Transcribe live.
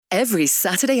every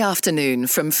Saturday afternoon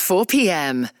from 4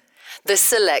 p.m. The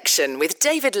Selection with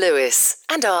David Lewis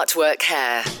and Artwork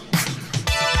Hair.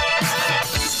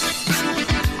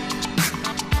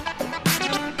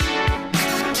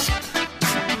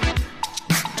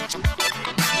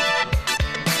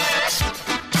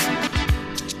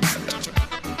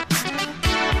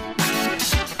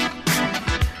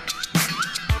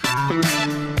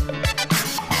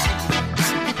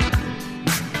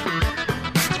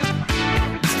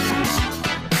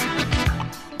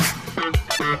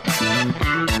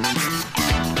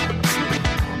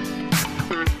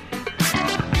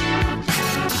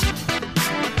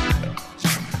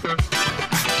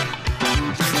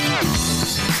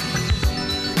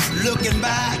 Looking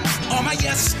back on my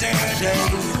yesterday,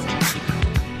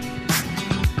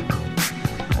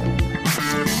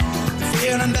 the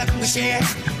feeling that we shared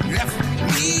left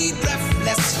me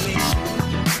breathlessly.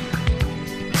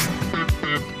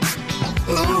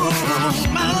 Ooh,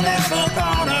 I never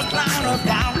thought a cloud of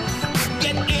doubt would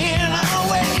get in our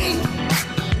way.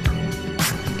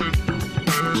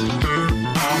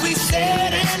 All we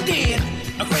said and did,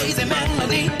 a crazy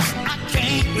melody I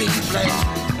can't replay.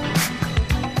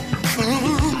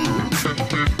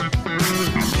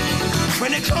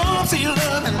 When it comes to your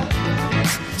loving,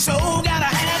 so gotta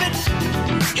have it.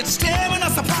 It's tearing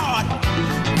us apart,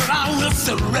 but I will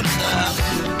surrender.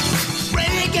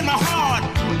 Breaking my heart,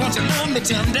 won't you love me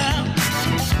tender?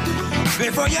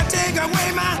 Before you take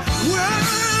away my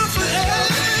world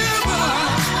forever.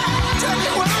 Tell me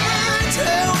why,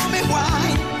 tell me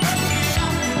why.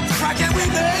 Why can't we,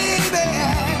 baby?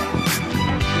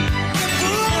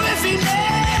 Ooh, if he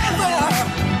never.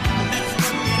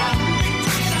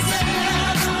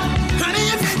 Honey,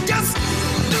 if you just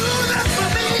do that for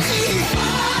me.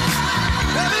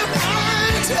 Baby, why?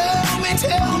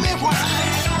 Tell me why.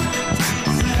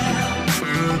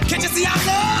 Can't you see our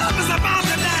love is about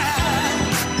to die?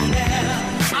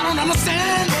 I don't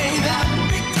understand, baby.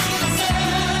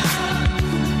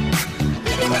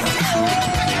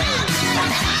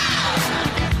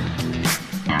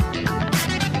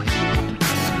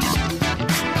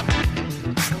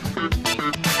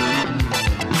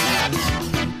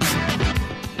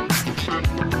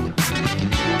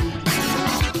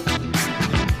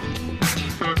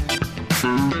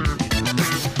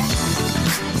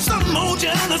 Some more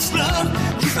jealous love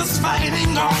keeps us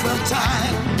fighting all the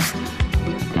time.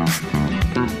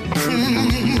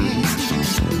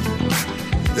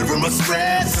 The rumors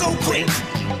spread so quick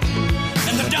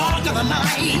in the dark of the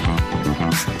night.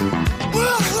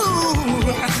 Ooh,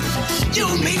 you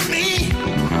meet me,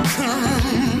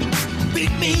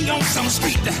 beat me on some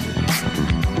street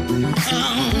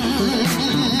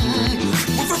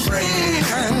with a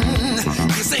friend.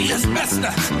 You say it's best,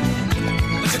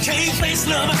 but you can't face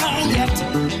love alone yet.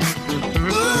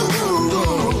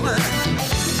 Ooh,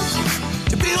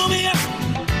 to build me up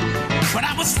when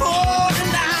I was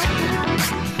falling down.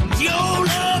 Your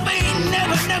love ain't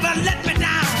never let me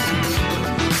down.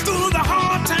 Through the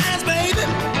hard times, baby,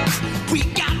 we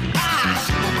got by.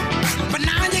 But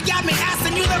now you got me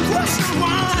asking you the question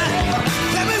why.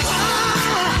 Baby,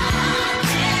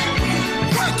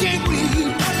 why can't we?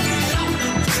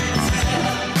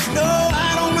 No,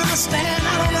 I don't understand,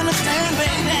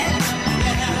 baby.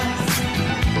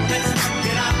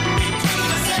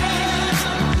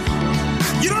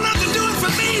 You don't have to do it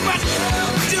for me, but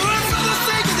do it for the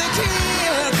sake of the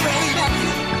kids, baby.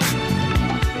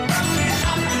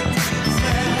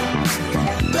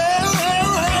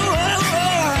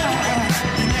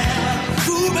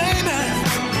 Ooh, baby.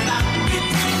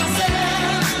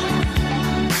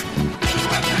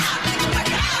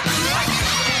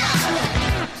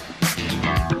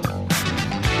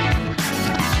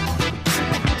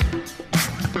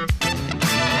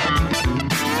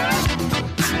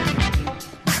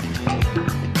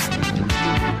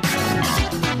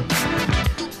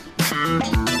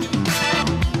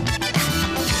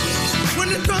 When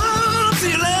it comes to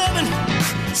your loving,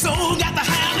 so got to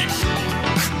have it.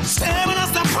 Tearing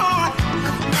us apart,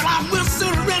 but I will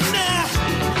surrender.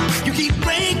 You keep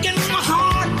breaking my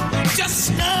heart.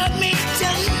 Just love me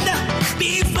tender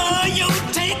before you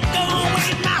take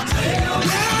away my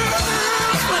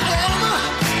love forever.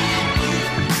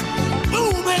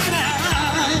 Ooh, baby.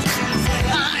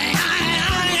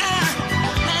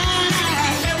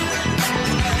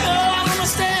 Oh, I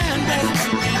understand, baby.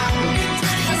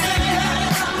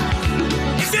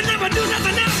 If you never do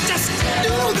nothing else, just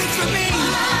do this for me.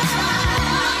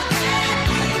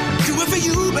 Do it for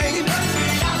you, baby.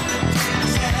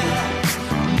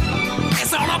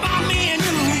 It's all about me and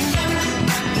you,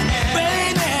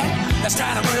 baby. Let's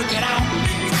try to work it out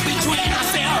between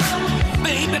ourselves,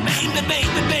 baby. baby,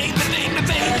 baby, baby, baby,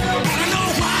 baby. Wanna know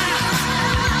why?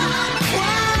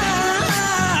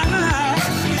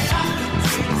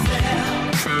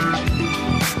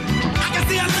 I can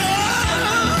see a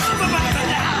love about to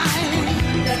die.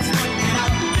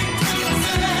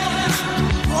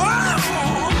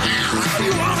 Oh,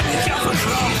 you wanna be careful,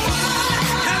 girl.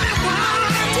 Tell me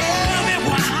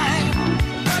why.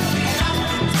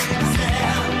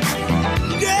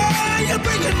 Yeah, you're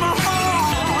breaking my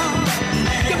heart.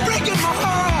 You're breaking my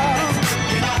heart.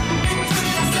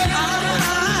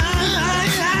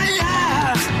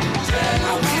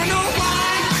 I wanna know why.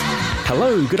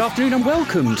 Hello, good afternoon and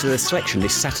welcome to The Selection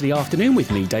this Saturday afternoon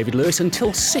with me, David Lewis,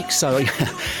 until 6. So,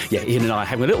 yeah, Ian and I are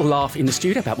having a little laugh in the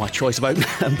studio about my choice of opener,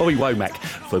 and Bobby Womack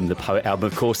from the Poet album,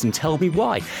 of course, and Tell Me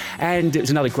Why. And it was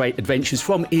another great adventures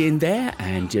from Ian there,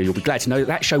 and you'll be glad to know that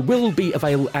that show will be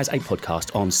available as a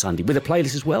podcast on Sunday with a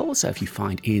playlist as well. So if you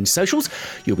find Ian's socials,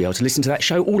 you'll be able to listen to that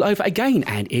show all over again.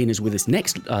 And Ian is with us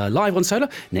next, live on Solar,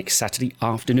 next Saturday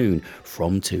afternoon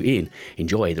from 2. Ian,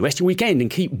 enjoy the rest of your weekend and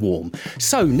keep warm.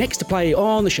 So next to play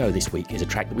on the show this week is a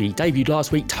track that we debuted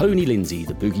last week, Tony Lindsay,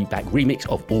 the Boogie Back remix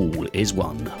of All Is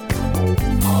One.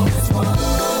 All is one.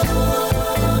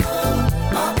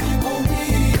 My people,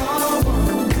 we are one.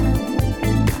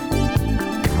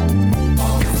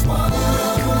 All is one.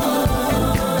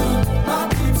 My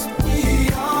people, we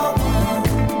are one.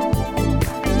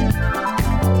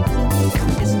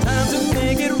 It's time to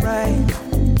make it right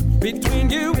between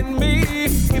you and me.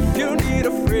 If you need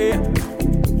a friend,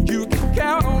 you can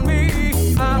count on me.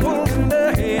 I won't lend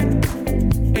a hand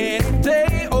any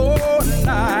day or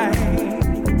night.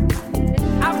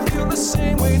 I feel the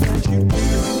same way that you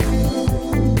do.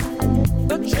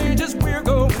 The changes we're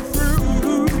going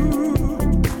through,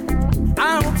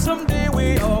 I hope someday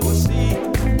we all will see.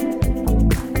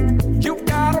 You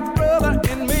got a brother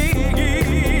in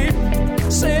me.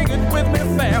 Sing it with me,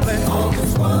 family. All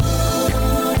is one.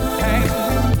 Hey,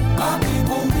 my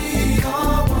people, we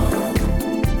are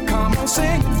one. Come on,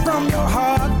 sing it from your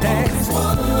heart, dance. All is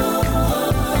one.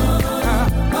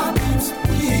 My people,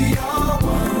 we are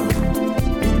one.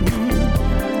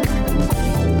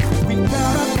 We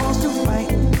got a cause to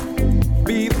fight.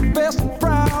 Be the best and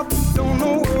proud. Don't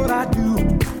know what I do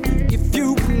if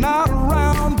you're not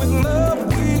around. With love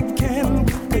we can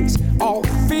replace all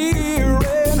fear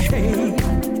and hate.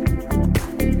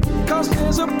 Cause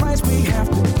there's a price we have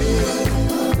to pay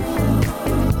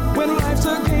when life's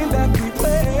a game that we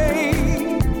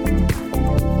play.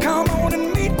 Come on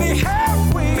and meet me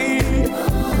halfway.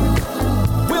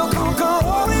 We'll conquer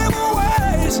all evil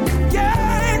ways.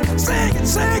 Yeah, sing it,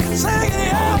 sing it, sing it,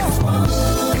 yeah.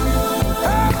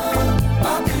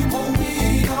 My people, we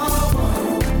are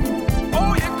one.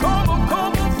 Oh, yeah, come on,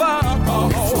 fire.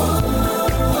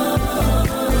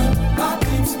 My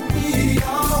people, we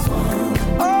are one.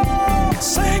 Oh,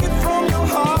 sing it from your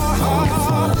heart.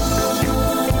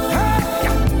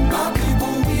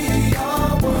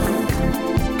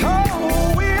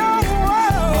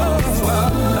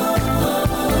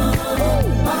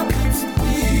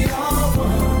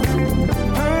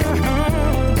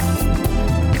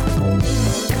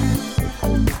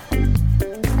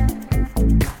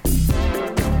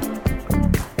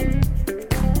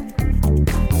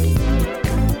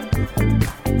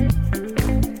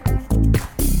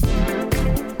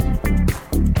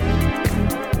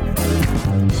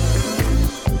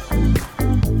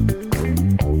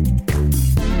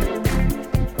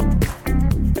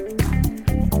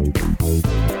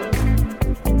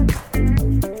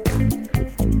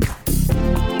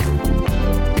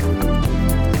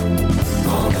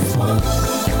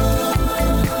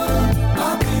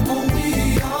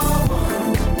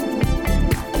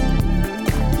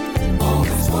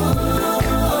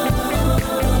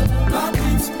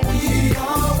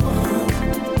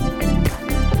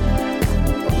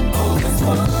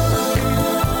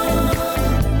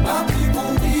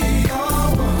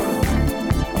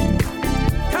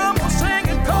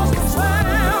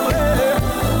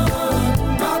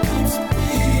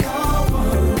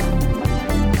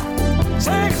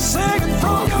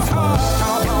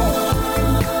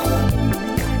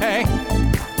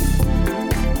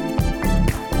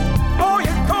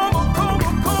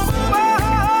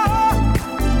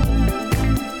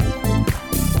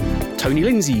 Tony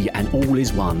Lindsay and All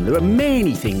Is One. There are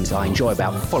many things I enjoy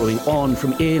about following on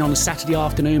from Ian on a Saturday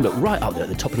afternoon, but right up there at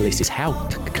the top of the list is how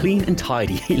clean and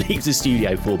tidy he leaves the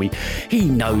studio for me. He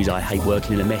knows I hate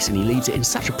working in a mess and he leaves it in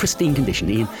such a pristine condition.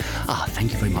 Ian,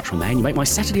 thank you very much, my man. You make my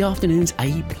Saturday afternoons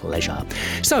a pleasure.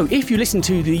 So if you listen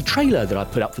to the trailer that I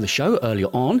put up for the show earlier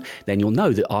on, then you'll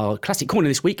know that our classic corner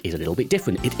this week is a little bit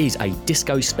different. It is a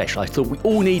disco special. I thought we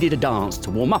all needed a dance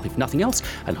to warm up, if nothing else,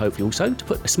 and hopefully also to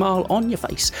put a smile on your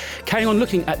face. Carrying on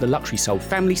looking at the Luxury Soul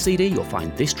Family CD, you'll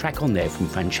find this track on there from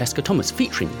Francesca Thomas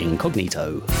featuring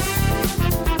Incognito.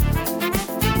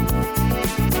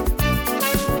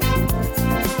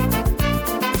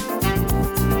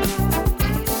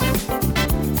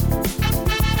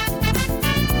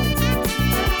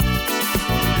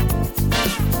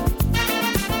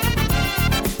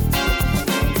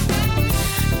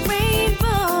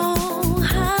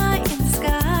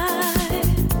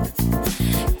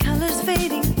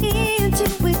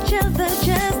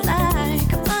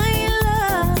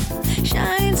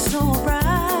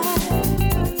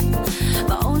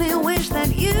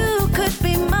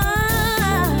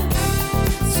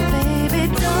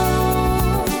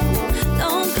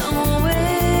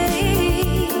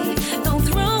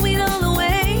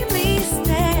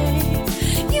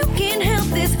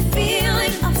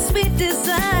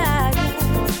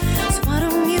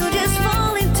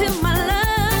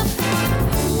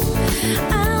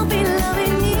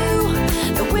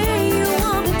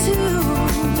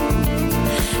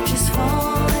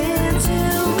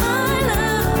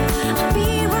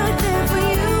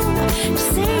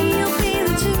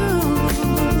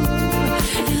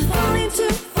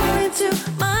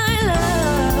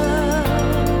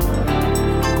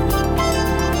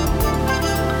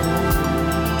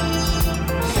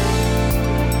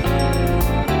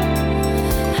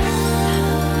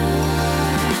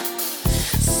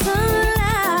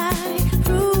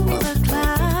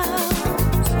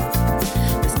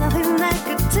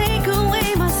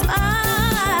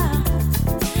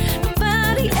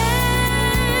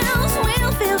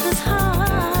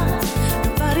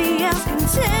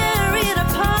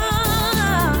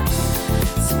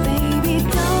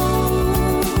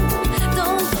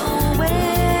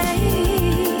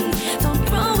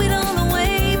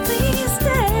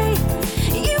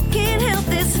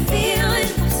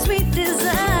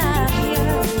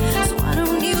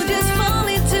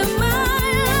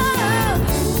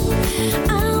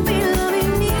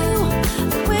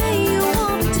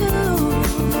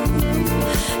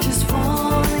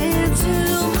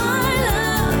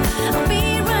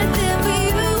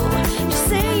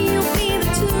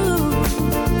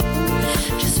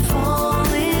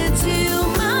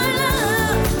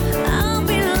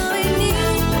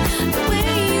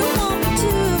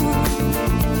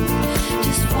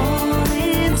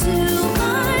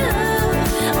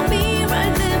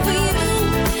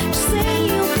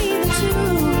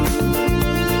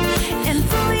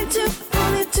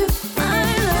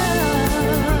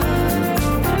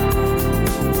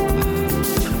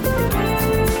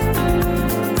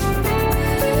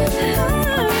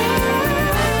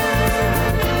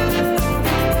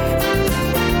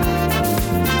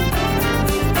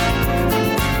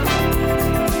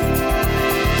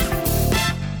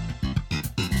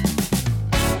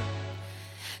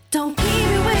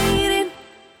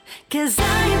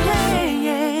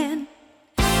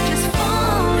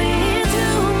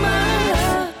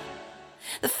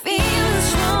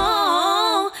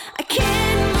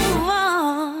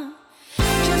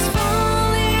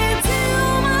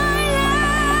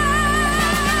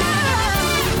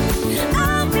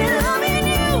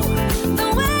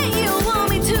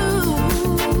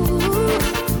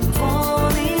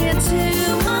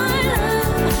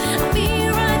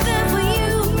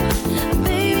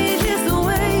 Baby, just the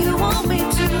way you want me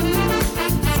to.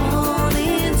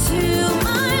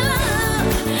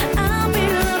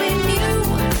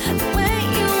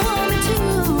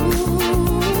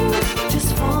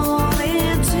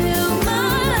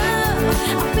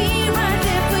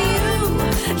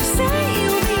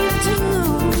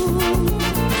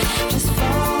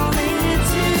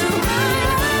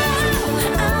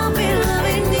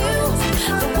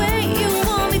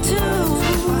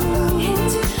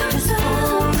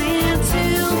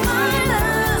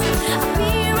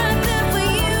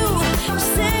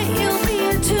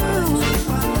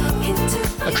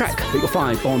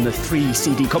 5 on the 3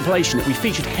 CD compilation that we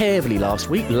featured heavily last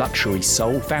week, Luxury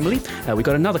Soul Family. We've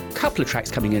got another couple of tracks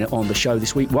coming in on the show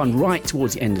this week, one right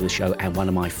towards the end of the show and one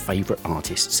of my favourite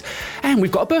artists. And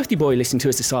we've got a birthday boy listening to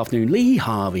us this afternoon, Lee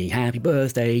Harvey. Happy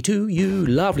birthday to you.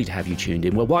 Lovely to have you tuned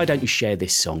in. Well, why don't you share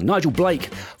this song? Nigel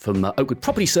Blake from Oakwood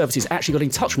Property Services actually got in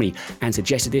touch with me and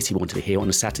suggested this. He wanted to hear on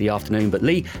a Saturday afternoon, but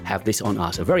Lee, have this on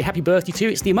us. A very happy birthday to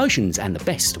you. It's The Emotions and The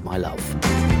Best of My Love.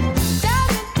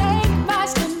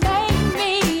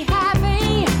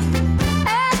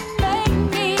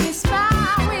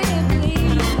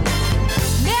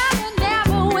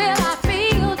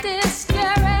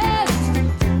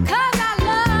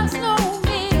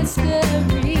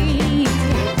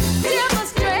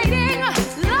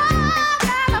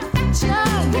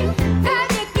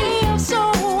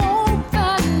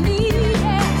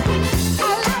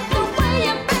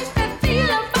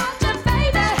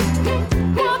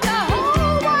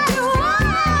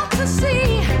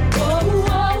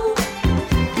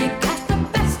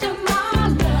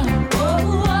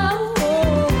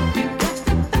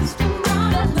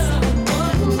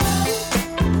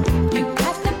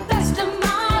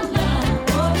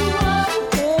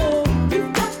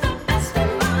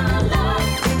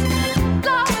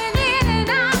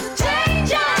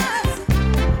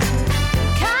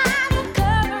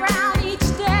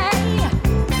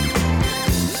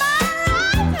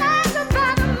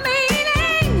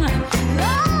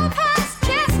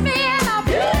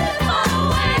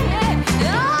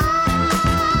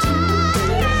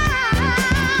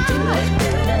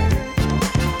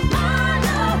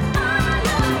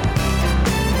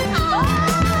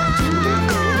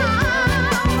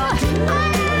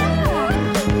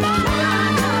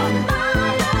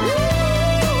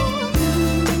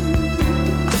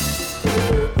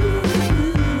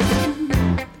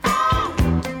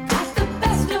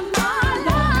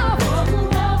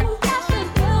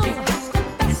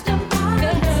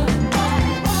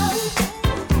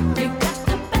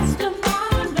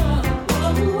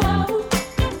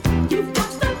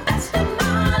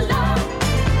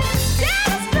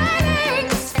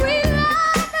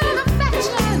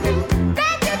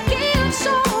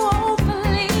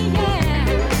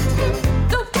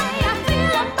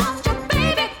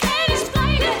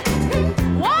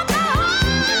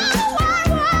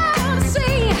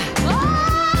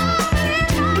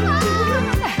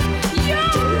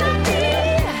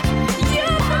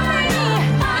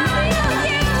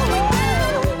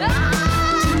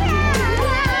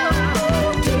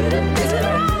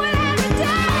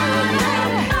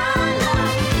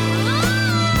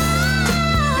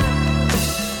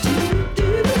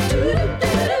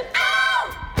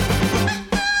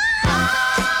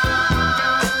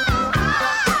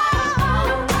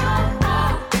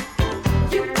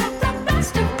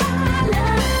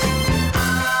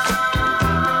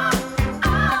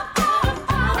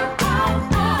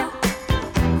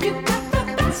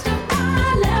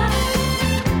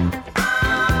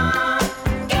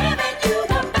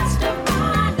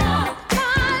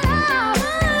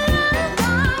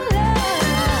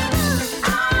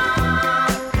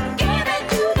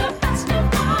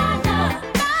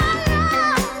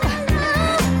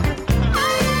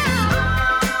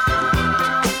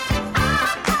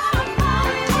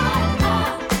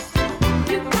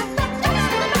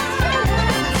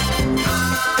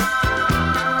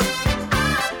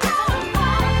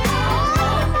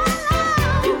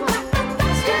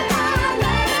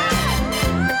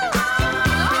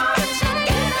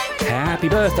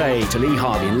 Birthday to Lee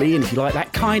Harvey. And Lee, and if you like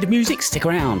that kind of music, stick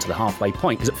around to the halfway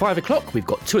point, because at 5 o'clock we've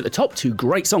got 2 at the top, 2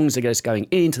 great songs that get us going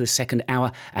into the second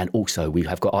hour, and also we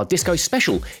have got our disco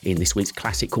special in this week's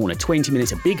Classic Corner. 20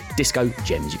 minutes of big disco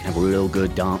gems. You can have a real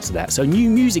good dance to that. So new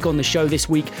music on the show this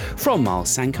week from Miles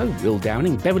Sanko, Will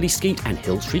Downing, Beverly Skeet and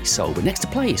Hill Street Soul. But next to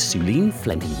play is Suleen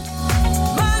Fleming.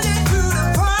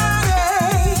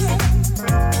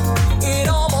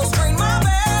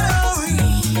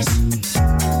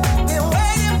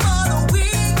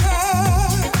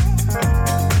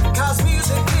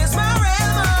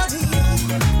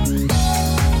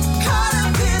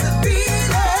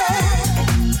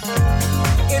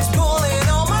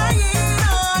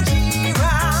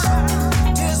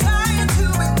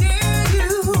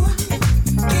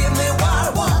 Give me what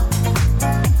I want.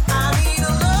 I need a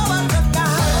lover.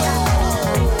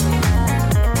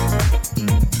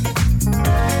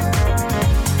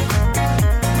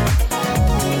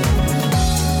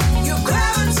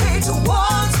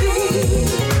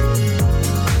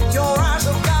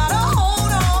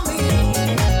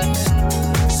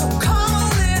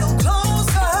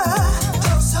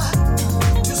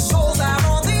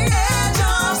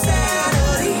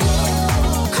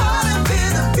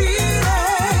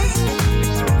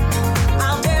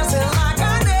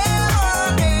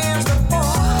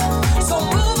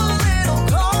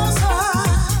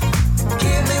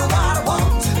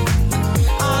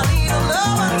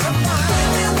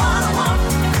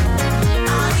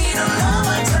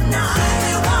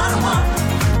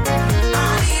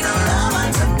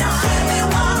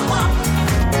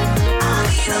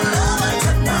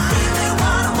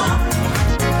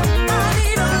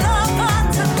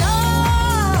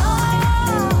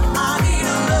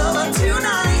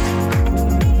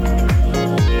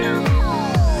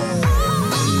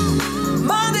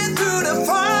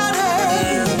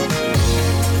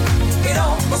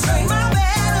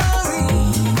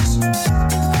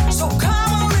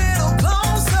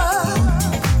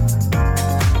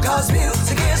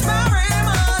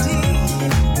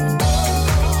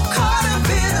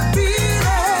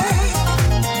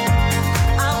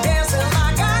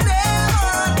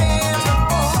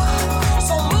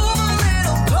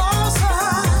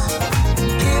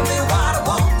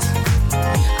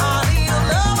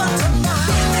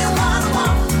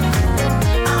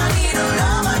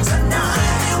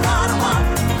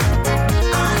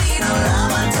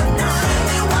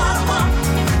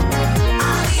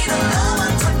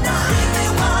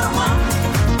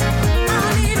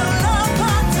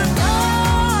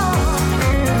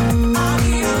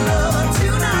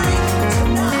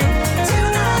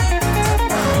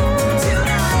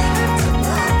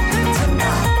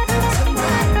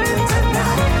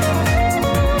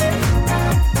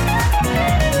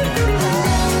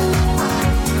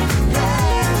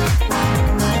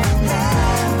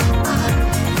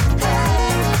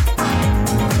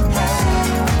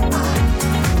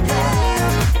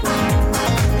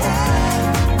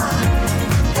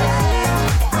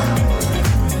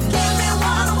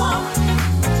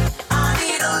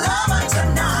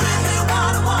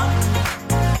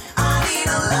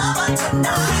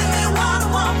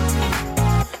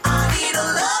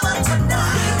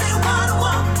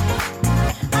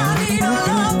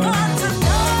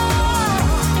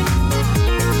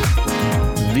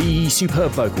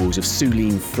 Superb vocals of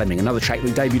Suleen Fleming, another track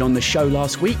that debuted on the show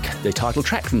last week, the title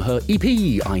track from her EP,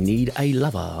 I Need a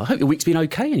Lover. I hope your week's been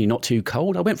okay and you're not too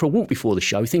cold. I went for a walk before the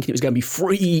show thinking it was going to be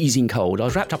freezing cold. I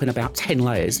was wrapped up in about 10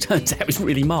 layers. Turns out it was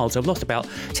really mild, so I've lost about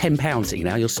 10 pounds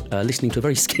now. You're listening to a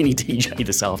very skinny DJ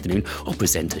this afternoon, or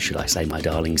presenter, should I say, my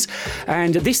darlings.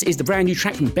 And this is the brand new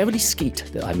track from Beverly Skeet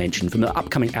that I mentioned from the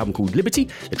upcoming album called Liberty.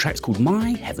 The track's called My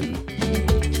Heaven.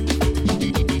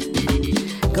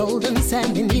 Golden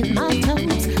sand beneath my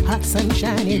toes, hot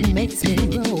sunshine, it makes me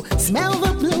glow. Smell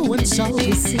the blue and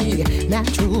salty sea,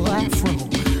 natural afro,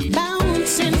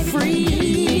 bouncing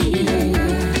free.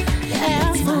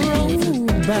 Afro,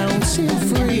 bouncing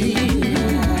free.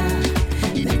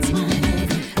 That's my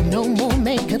heaven. No more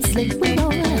makeup slick with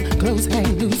oil, clothes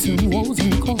hang loose and woes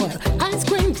and coil. Ice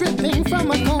cream dripping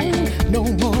from a cone, no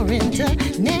more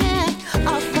internet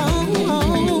or phone.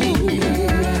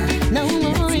 No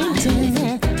more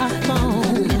internet.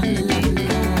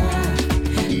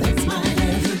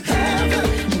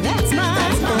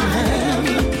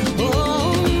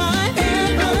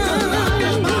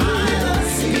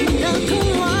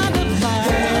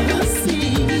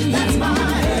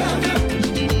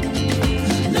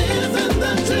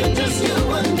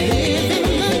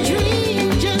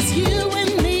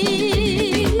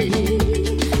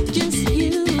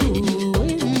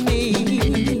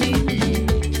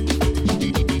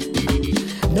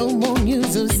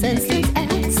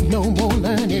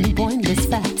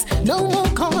 No more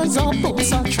cars or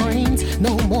boats or trains.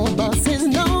 No more buses,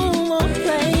 no more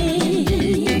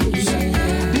planes.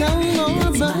 No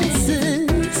more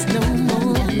buses, no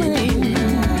more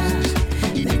planes.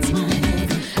 That's my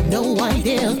heaven. No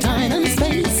idea of time and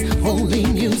space. Holy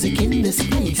music in this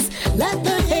place. Let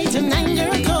the hate and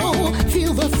anger go.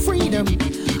 Feel the freedom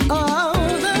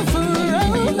of the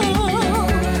throne.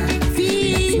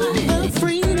 Feel the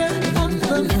freedom of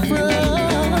the throne.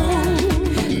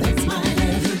 That's my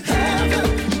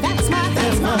heaven. That's my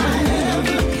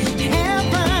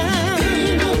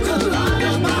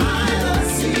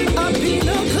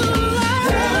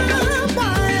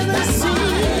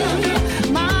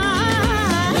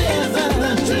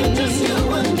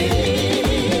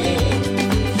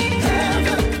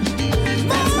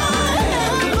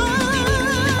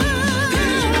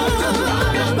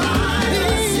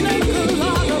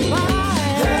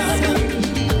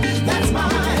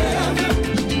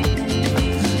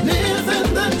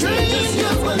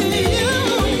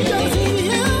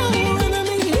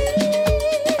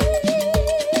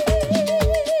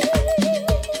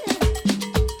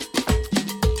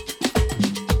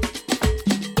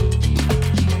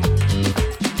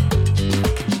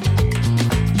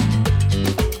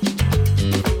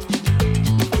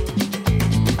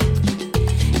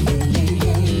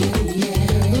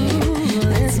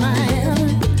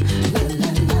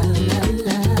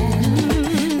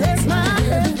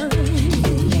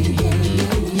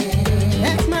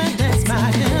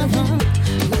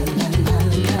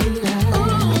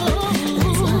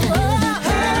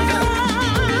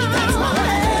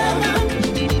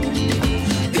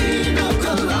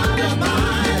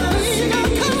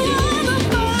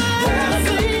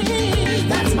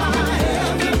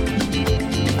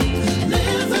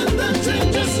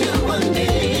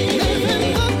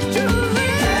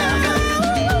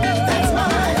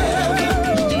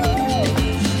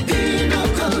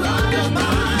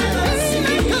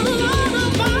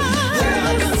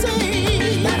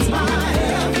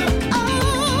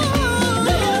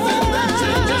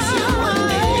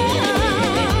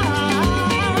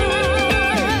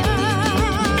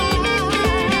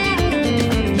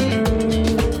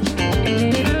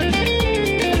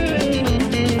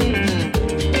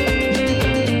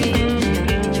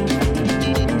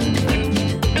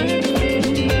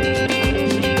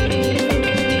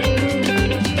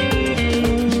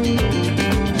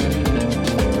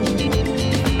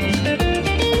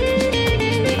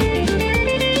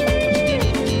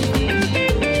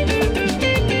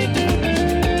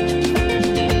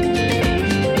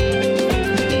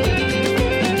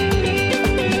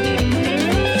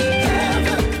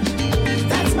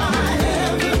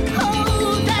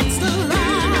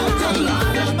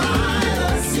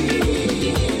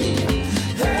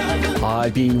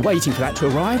I've been waiting for that to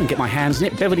arrive and get my hands on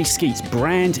it. Beverly Skeet's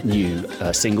brand new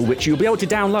single, which you'll be able to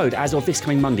download as of this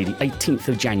coming Monday, the 18th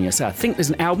of January. So I think there's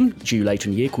an album due later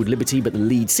in the year called Liberty, but the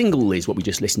lead single is what we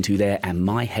just listened to there, and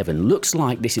My Heaven. Looks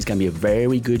like this is going to be a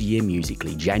very good year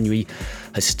musically. January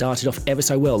has started off ever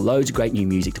so well. Loads of great new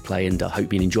music to play, and I hope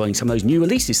you've been enjoying some of those new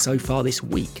releases so far this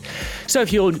week. So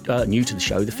if you're new to the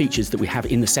show, the features that we have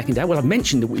in the second hour, well, I've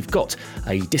mentioned that we've got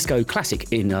a disco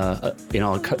classic in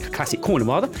our classic corner,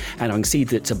 rather, and I can see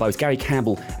that both Gary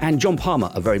Campbell and John Palmer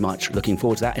are very much looking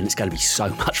forward to that, and it's going to be so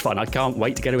much fun. I can't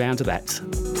wait to get around to that.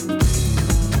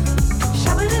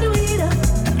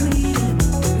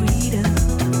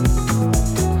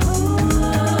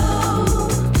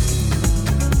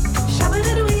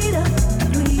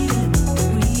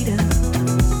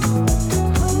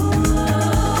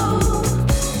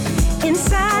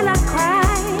 Inside I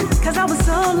cried, 'cause I was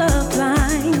so love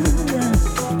blind.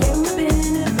 Gave the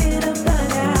benefit of the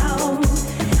doubt.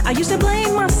 I used to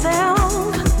blame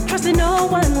myself, trusting no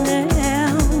one else.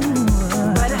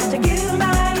 But I had to give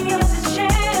somebody else a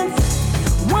chance.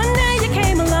 One day you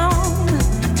came along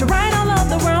to right all of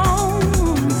the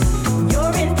wrongs.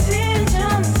 Your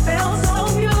intentions felt so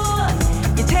pure.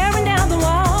 You're tearing down the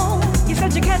wall. You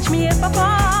said you'd catch me if I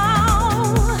fall.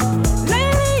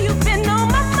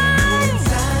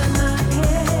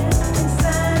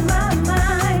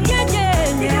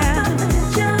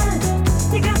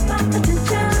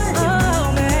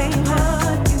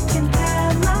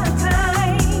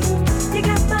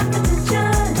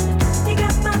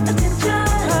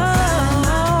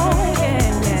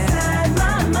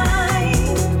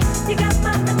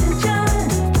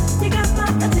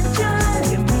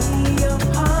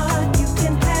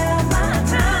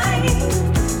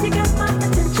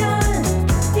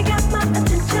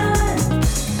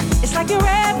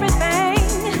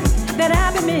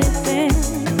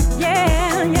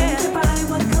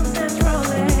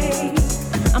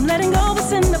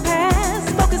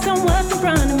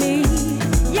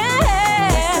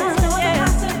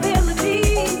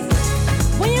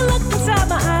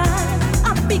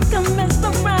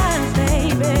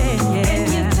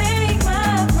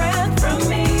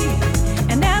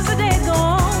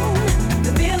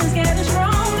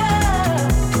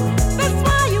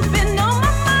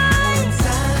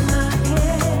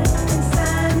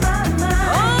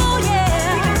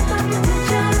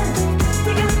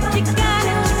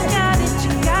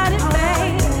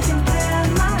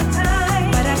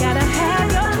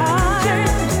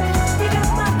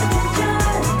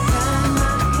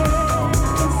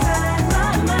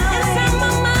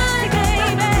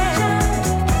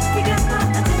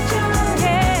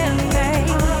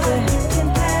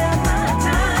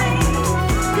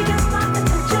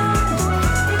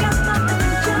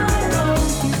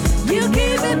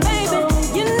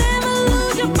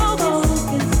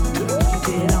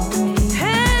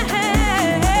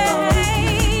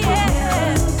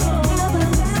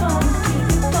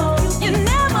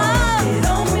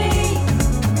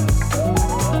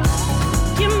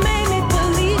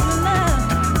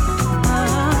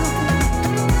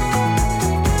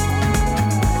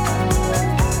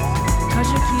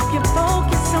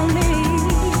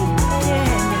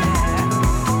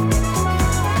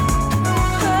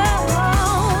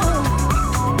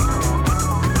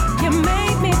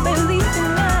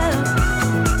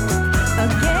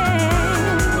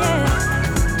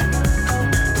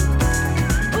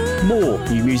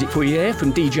 For you there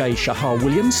from DJ Shahar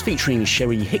Williams featuring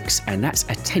Sherry Hicks, and that's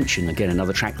Attention. Again,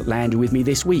 another track that landed with me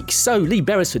this week. So Lee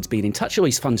Beresford's been in touch.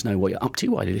 Always fun to know what you're up to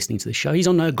while you're listening to the show. He's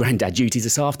on granddad duties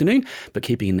this afternoon, but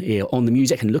keeping an ear on the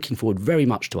music and looking forward very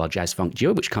much to our Jazz Funk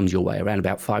Duo, which comes your way around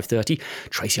about 5:30.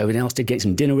 Tracy over in Elstead, get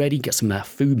some dinner ready, get some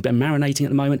food marinating at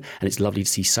the moment, and it's lovely to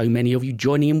see so many of you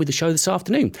joining in with the show this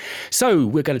afternoon. So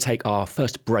we're going to take our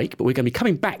first break, but we're going to be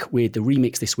coming back with the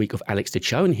remix this week of Alex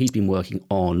DeCho, and he's been working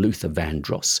on Luther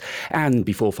Vandross. And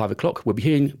before 5 o'clock, we'll be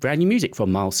hearing brand new music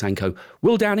from Miles Sanko,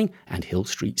 Will Downing, and Hill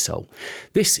Street Soul.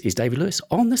 This is David Lewis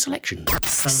on The Selection.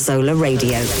 Solar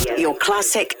Radio, your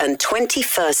classic and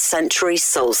 21st century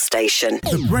soul station.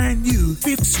 The brand new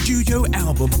 5th studio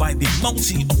album by the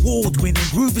multi-award-winning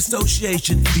Groove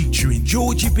Association featuring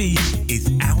Georgie B is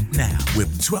out now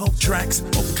with 12 tracks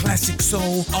of classic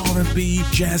soul, R&B,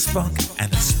 jazz funk,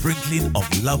 and a sprinkling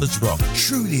of lovers rock.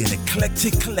 Truly an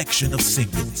eclectic collection of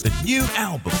singles. The new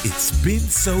album, It's Been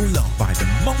So Long, by the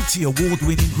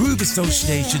multi-award-winning Groove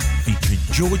Association featuring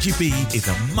Georgie B, is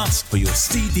a must for your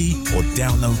CD or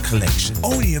download collection.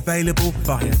 Only available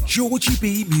via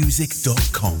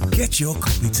georgiebmusic.com. Get your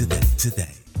copy today.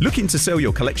 Looking to sell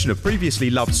your collection of previously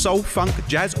loved soul, funk,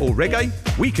 jazz or reggae?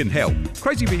 We can help.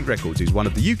 Crazy Beat Records is one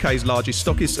of the UK's largest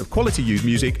stockists of quality used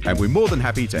music, and we're more than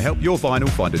happy to help your vinyl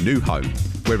find a new home.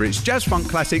 Whether it's jazz funk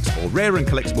classics or rare and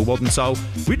collectible modern soul,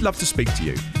 we'd love to speak to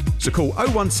you. So call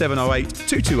 01708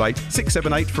 228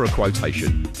 678 for a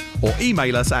quotation, or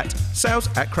email us at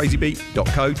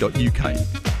sales@crazybeat.co.uk.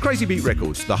 Crazy Beat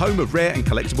Records, the home of rare and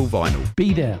collectible vinyl.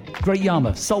 Be there. Great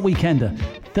Yarmouth Soul Weekender,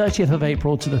 30th of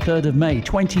April to the 3rd of May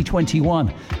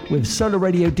 2021, with Solar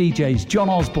Radio DJs John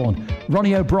Osborne,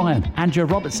 Ronnie O'Brien, Andrew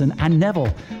Robertson and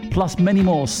Neville, plus many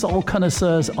more soul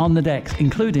connoisseurs on the decks,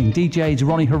 including DJs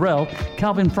Ronnie Harrell,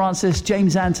 Calvin Francis,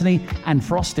 James Anthony and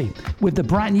Frosty, with the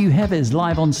brand new Heavies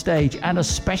live on stage and a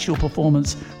special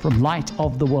performance from Light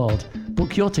of the World.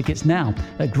 Book your tickets now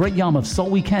at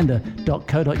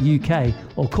greatyarmouthsoulweekender.co.uk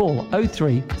or call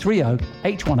 0330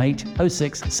 818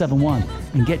 0671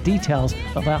 and get details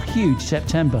of our huge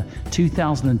September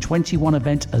 2021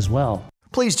 event as well.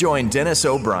 Please join Dennis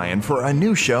O'Brien for a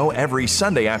new show every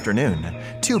Sunday afternoon,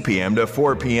 2 p.m. to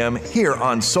 4 p.m. here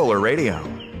on Solar Radio,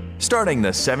 starting the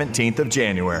 17th of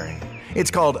January.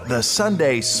 It's called the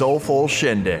Sunday Soulful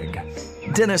Shindig.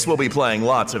 Dennis will be playing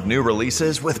lots of new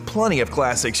releases with plenty of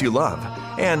classics you love,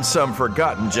 and some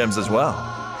forgotten gems as well.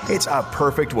 It's a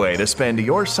perfect way to spend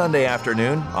your Sunday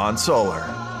afternoon on Solar.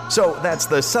 So that's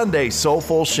the Sunday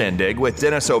Soulful Shindig with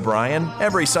Dennis O'Brien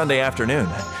every Sunday afternoon,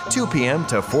 2 p.m.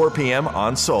 to 4 p.m.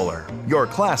 on Solar, your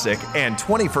classic and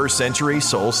 21st century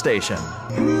soul station.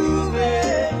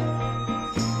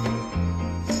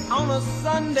 On a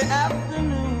Sunday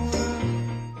afternoon.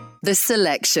 The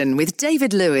Selection with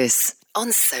David Lewis on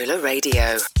Solar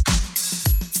Radio.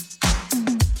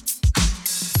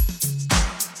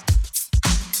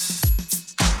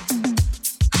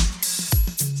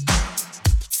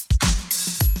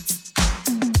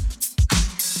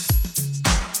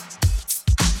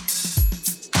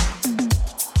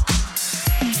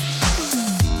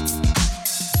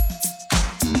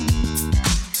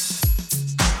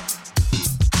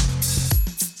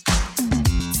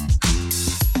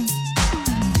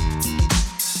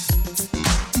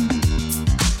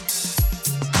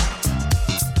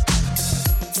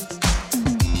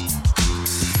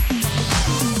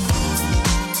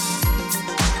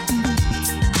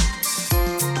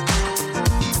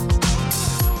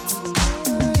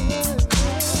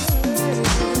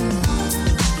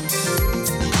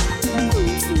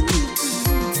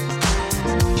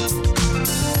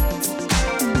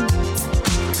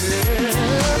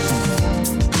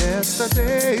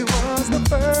 Yesterday was the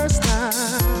first time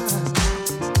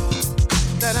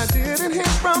that I didn't hear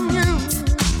from you.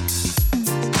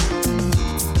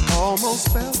 Almost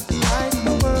felt like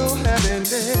the world had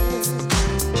ended.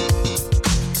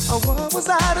 Oh, what was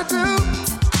I to do?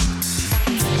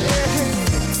 Hey,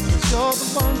 you're the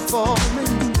one for me,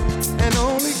 and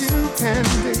only you can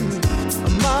be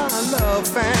my love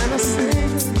fantasy.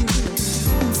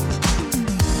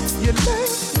 You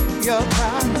left me your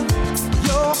power.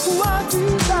 You're who I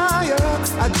desire.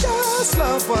 I just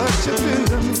love what you do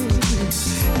to me.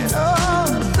 And oh,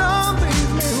 don't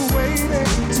leave me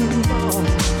waiting too long.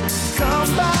 Come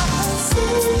back and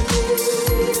see.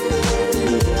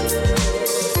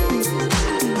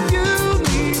 You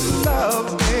need love,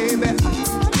 baby. I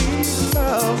need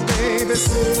love, baby.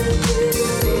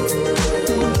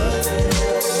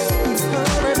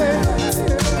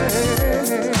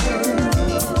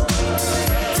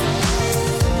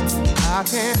 I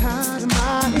can't hide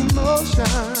my emotion.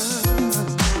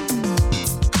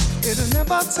 It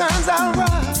never turns out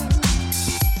right.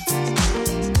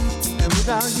 And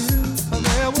without you,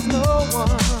 there was no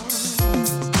one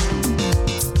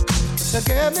to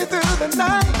get me through the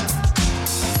night.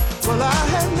 Well, I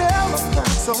had never felt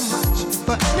so much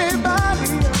for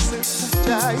anybody else's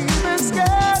touch. I even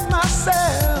scared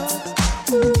myself.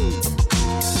 Ooh.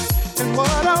 And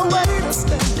what a way to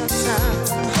spend your time,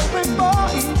 hoping for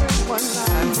even one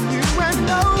life, you and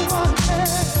no one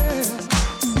else.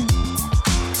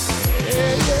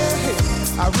 Yeah,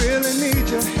 yeah, I really need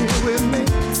you here with me.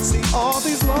 See, all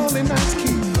these lonely nights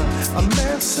keep a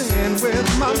messing with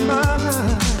my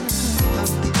mind.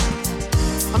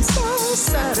 I'm so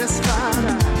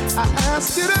satisfied. I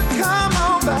asked you to come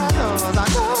on back, 'cause I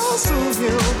know soon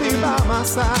you'll be by my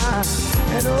side.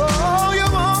 And oh, you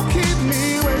won't keep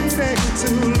me waiting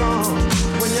too long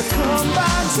when you come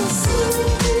back to see me.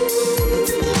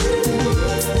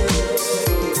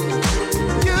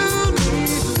 You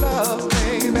need love,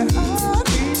 baby. I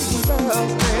need love,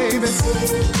 baby.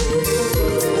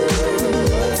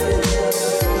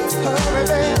 Hurry,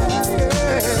 baby,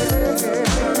 yeah.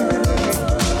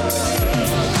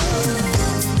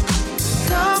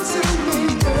 Come to me,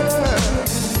 girl.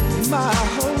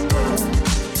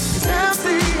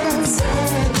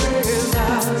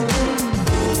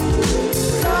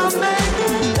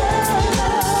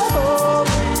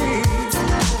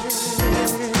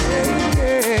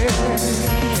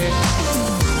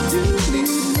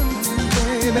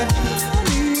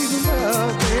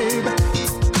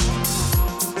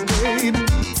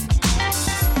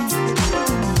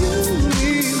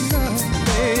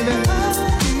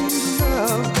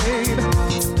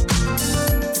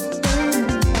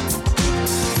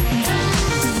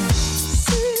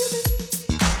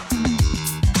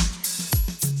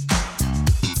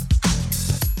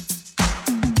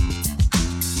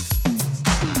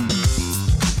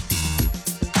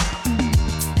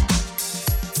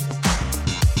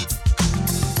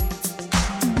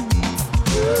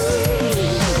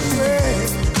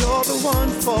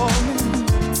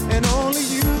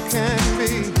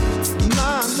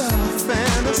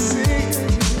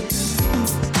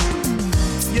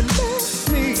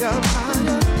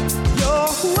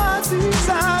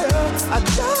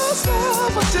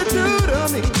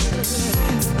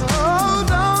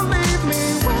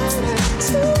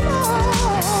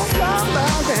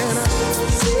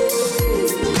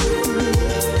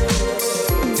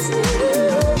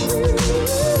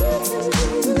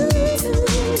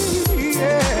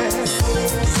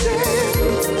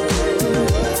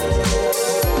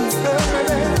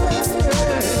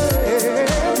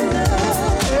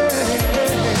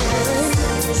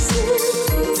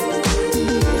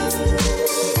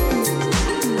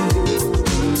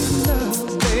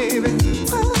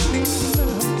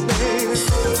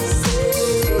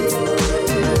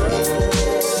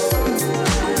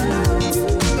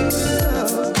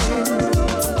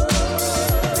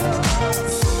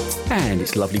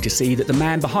 lovely to see that the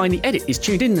man behind the edit is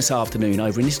tuned in this afternoon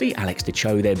over in Italy. Alex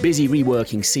DeCho, they're busy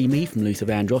reworking See Me from Luther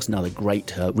Vandross. Another great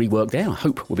rework there. I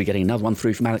hope we'll be getting another one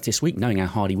through from Alex this week. Knowing how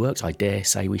hard he works, I dare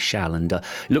say we shall. And it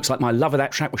looks like my love of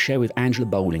that track was shared with Angela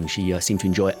Bowling. She seemed to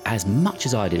enjoy it as much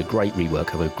as I did. A great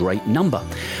rework of a great number.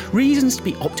 Reasons to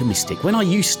be optimistic. When I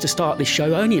used to start this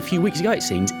show only a few weeks ago, it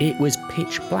seems, it was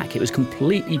pitch black. It was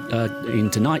completely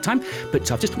into nighttime,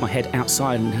 but I've just put my head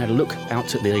outside and had a look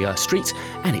out at the streets,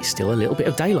 and it's still a little bit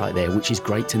of daylight there, which is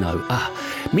great to know.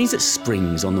 It means that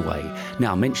spring's on the way.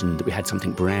 Now, I mentioned that we had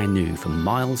something brand new from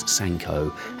Miles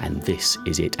Sanko, and this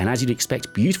is it. And as you'd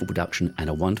expect, beautiful production and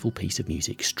a wonderful piece of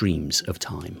music, Streams of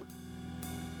Time.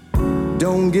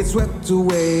 Don't get swept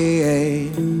away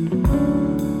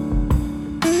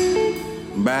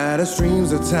by the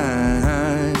streams of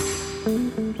time.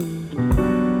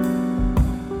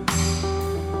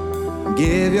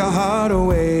 Give your heart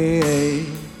away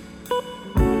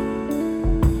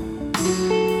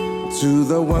to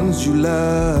the ones you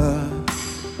love.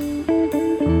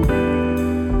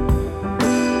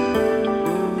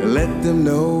 Let them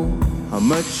know how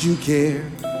much you care,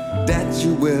 that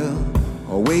you will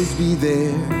always be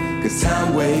there. 'Cause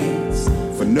time waits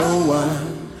for no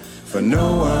one, for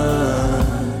no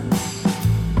one.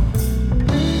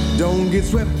 Don't get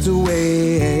swept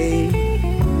away,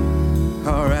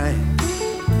 alright,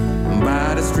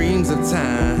 by the streams of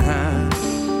time.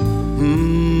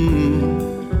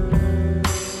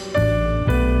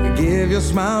 Give your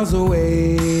smiles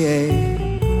away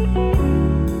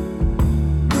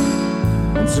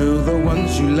to the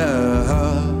ones you love.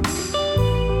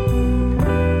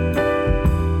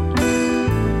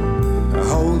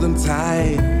 Hold them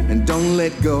tight and don't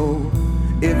let go.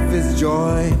 If it's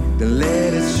joy, then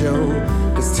let it show.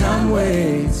 'Cause time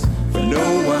waits for no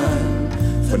one,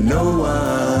 for no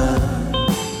one.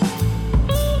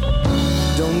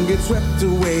 Don't get swept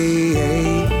away,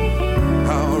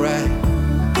 alright,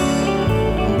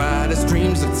 by the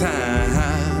streams of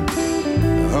time.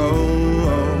 Oh.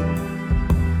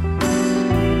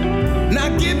 Now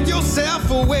give yourself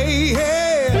away,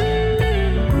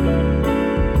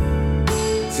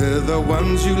 to the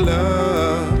ones you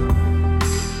love.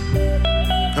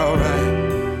 Alright.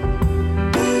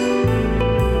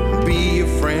 Be a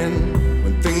friend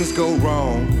when things go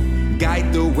wrong.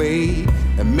 Guide the way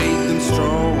and make them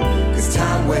strong. 'Cause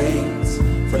time waits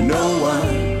for no one,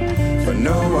 for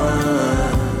no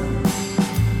one.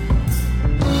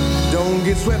 Don't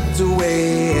get swept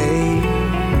away,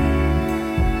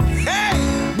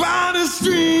 by the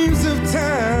streams of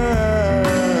time.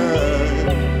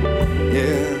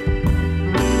 Yeah.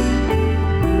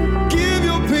 Give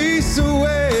your peace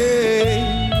away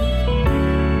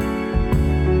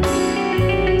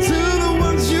to the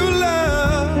ones you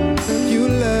love, you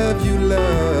love, you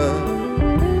love.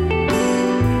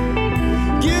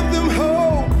 Give them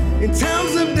hope in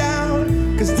times of doubt.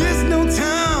 'Cause there's no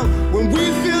time when we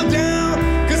feel down.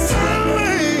 'Cause time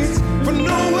waits for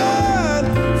no one,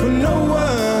 for no one.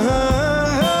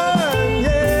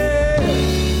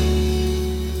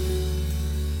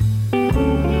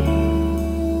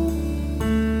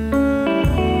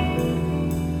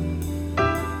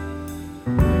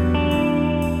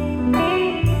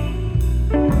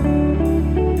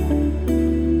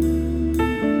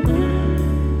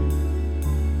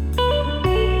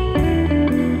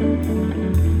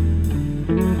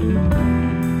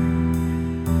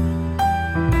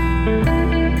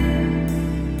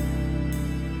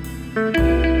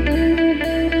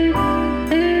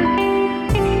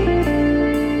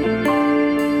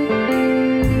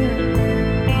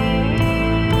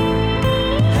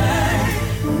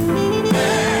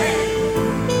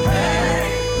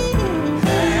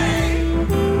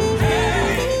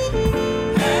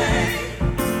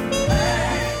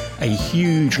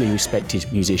 Hugely respected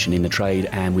musician in the trade,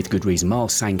 and with good reason.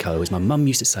 Miles Sanko, as my mum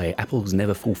used to say, apples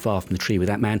never fall far from the tree with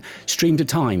that man. Streamed of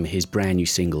Time, his brand new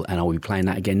single, and I'll be playing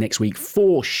that again next week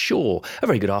for sure. A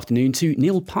very good afternoon to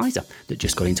Neil Pizer, that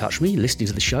just got in touch with me, listening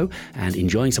to the show and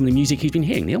enjoying some of the music he's been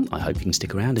hearing. Neil, I hope you can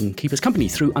stick around and keep us company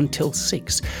through until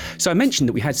 6. So I mentioned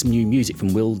that we had some new music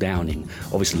from Will Downing,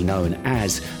 obviously known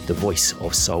as the voice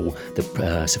of soul,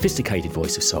 the sophisticated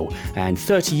voice of soul, and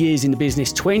 30 years in the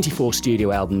business, 24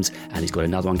 studio albums, and he's got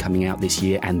another one coming out this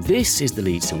year, and this is the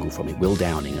lead single from it, Will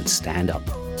Downing and Stand Up.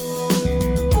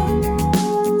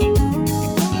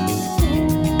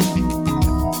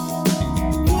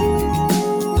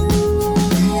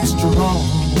 Strong.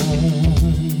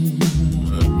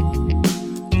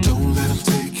 Don't let them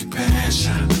take your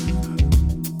passion.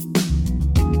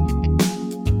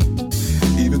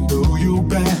 Even though you're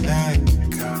back,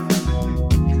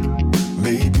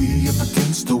 maybe up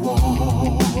against the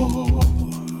wall.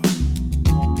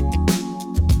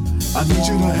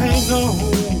 to hang on,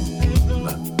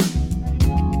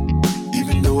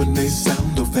 even though it may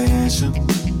sound old fashioned.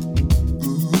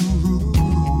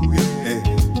 Ooh, yeah.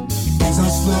 Things are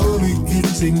slowly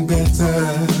getting better.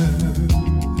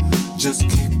 Just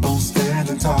keep on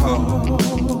standing tall.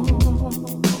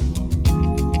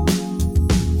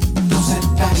 Don't sit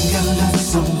back and let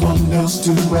someone else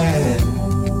do it.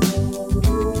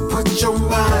 Put your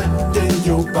mind and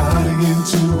your body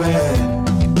into it.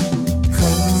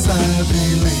 'Cause I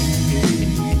believe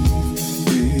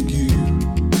in you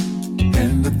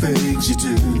and the things you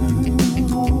do.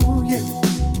 Yeah.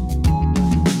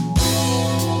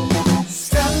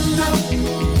 Stand up.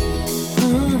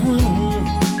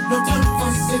 No time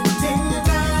for sitting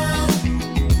down.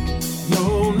 No,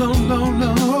 no, no,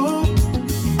 no.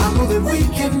 I know that we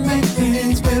can make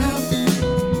things better.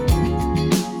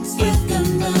 Spread the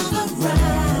love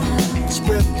around.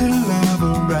 Spread the love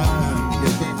around.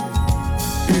 Yeah.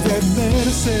 Be that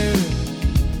medicine.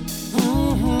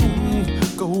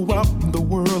 Go out in the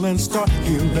world and start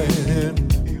healing.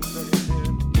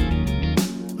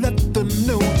 Let them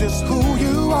know just who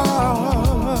you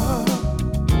are.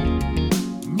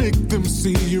 Make them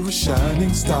see you're a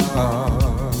shining star.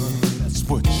 That's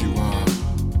what you are.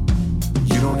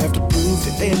 You don't have to prove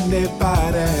to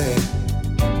anybody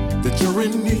that you're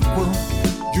an equal.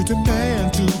 You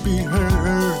demand to be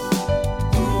heard.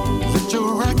 Let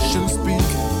your actions speak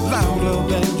louder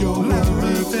than your words.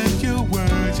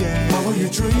 Yeah. Follow your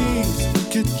dreams,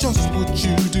 get just what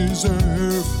you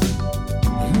deserve.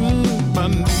 I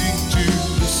need you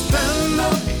to stand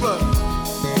up.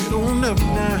 Get on up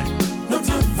now. No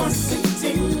time for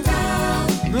sitting down.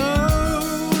 No,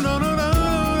 no, no, no,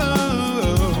 no.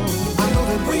 I know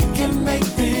that we can make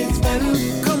things better.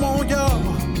 Come on, y'all.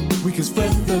 We can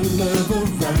spread the love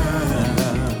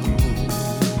around.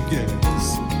 Yes.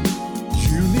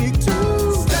 You need to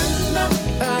stand up.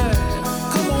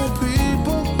 Come on,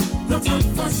 people. No time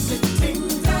for sitting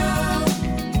down.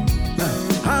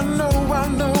 I know, I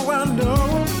know, I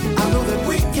know. I know that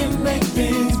we can make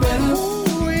things better.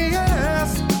 Ooh,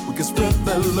 yes. We can spread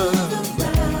the love.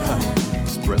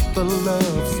 Spread the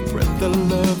love. Spread the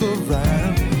love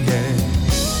around. Yeah.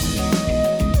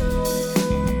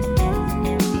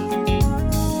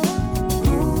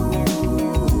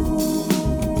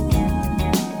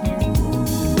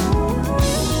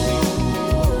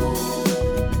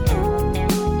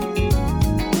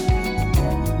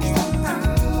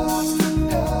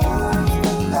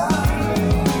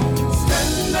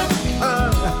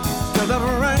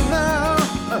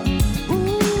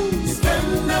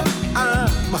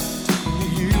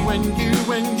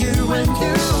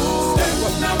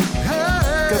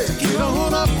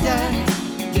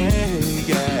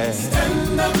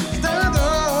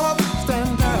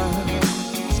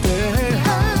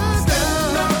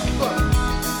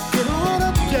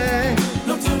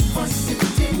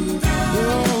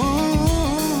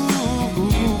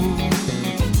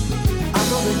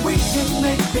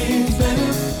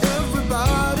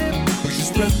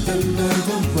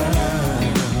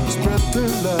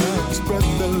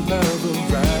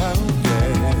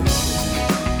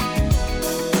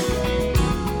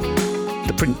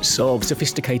 Of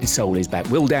Sophisticated Soul is back.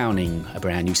 Will Downing, a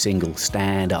brand new single,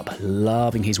 Stand Up.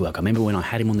 Loving his work. I remember when I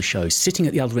had him on the show, sitting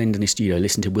at the other end in the studio,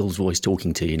 listening to Will's voice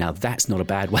talking to you. Now, that's not a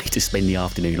bad way to spend the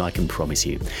afternoon, I can promise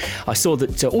you. I saw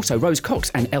that also Rose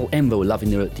Cox and El Ember were loving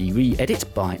the re-edit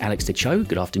by Alex Decho.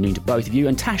 Good afternoon to both of you.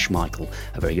 And Tash Michael,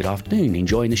 a very good afternoon.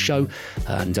 Enjoying the show.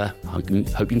 And I hope you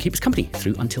can keep us company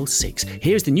through until 6.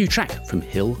 Here's the new track from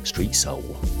Hill Street Soul.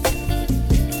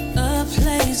 A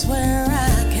place where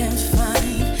I can find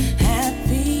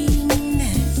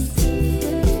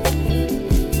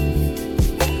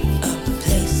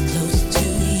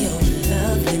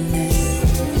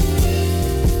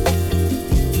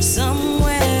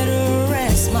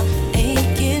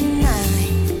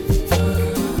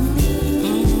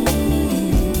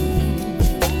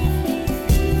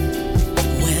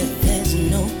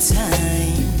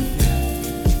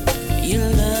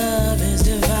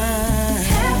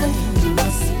Heaven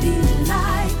must be alive.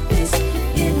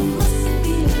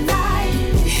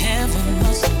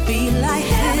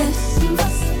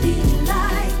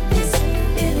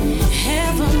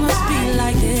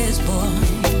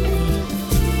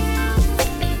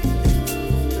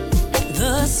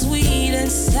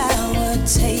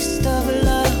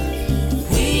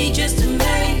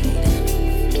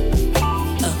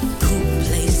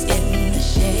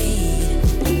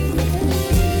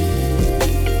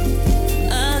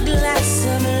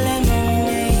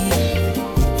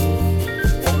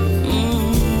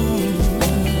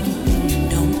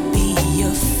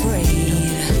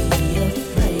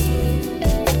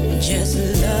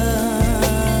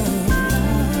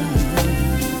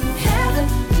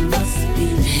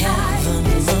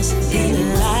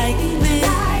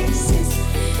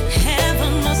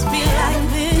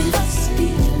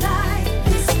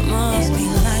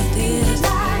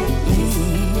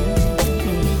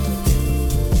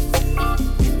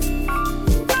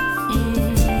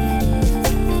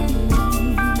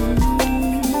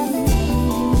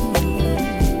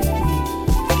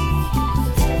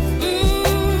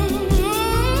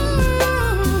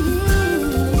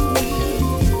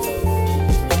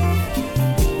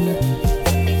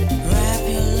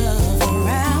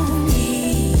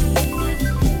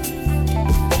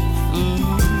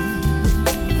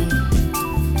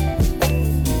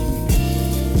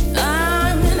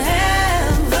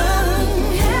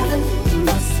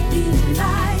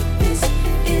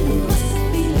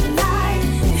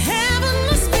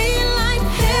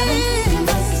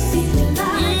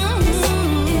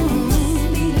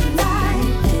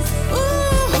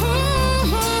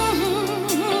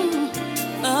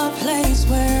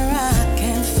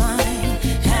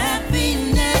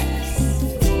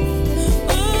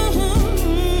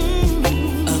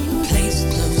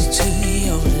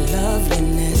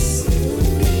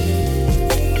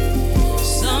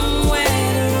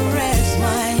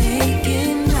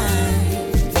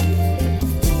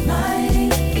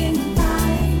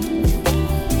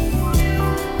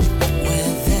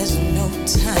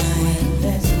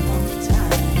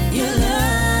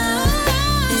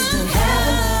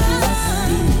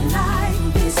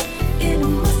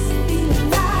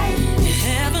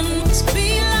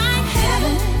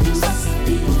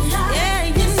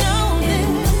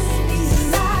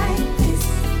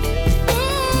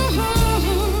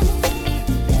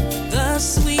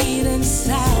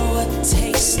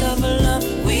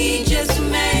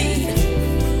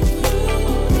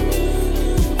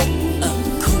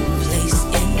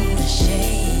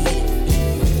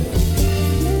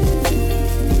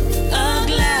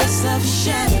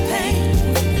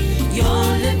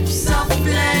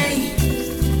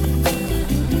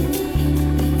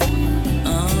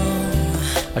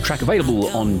 A track available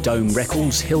on Dome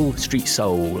Records, Hill Street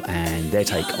Soul, and their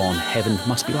take on Heaven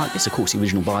Must Be Like This, of course, the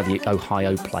original by the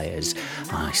Ohio Players.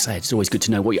 I say it's always good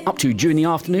to know what you're up to during the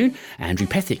afternoon. Andrew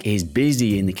Pethick is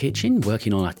busy in the kitchen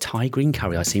working on a Thai green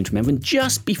curry, I seem to remember. And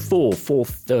just before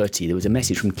 4:30, there was a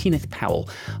message from Kenneth Powell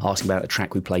asking about a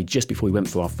track we played just before we went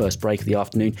for our first break of the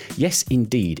afternoon. Yes,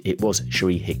 indeed, it was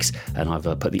Cherie Hicks, and I've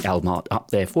put the album art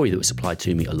up there for you that was supplied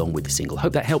to me along with the single.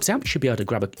 Hope that helps out. You should be able to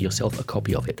grab yourself a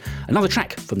copy of it. Another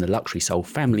track from the Luxury Soul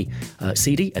Family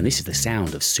CD, and this is the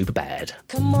sound of Superbad.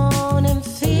 Come on and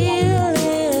feel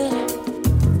it.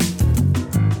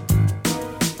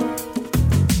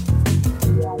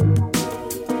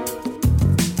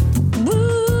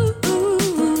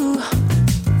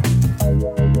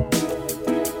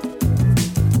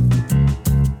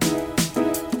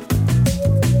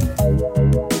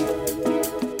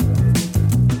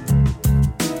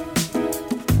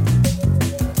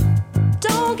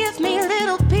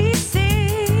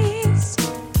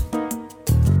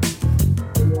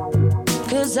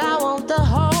 I want the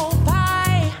whole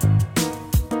pie.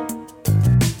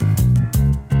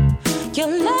 Your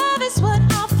love is what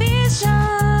I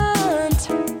visioned.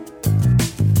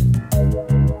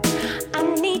 I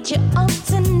need you all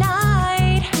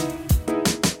tonight.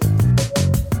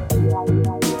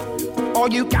 All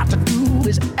you got to do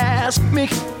is ask me.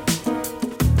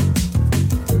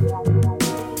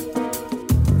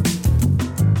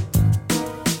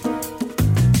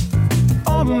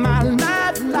 All my life.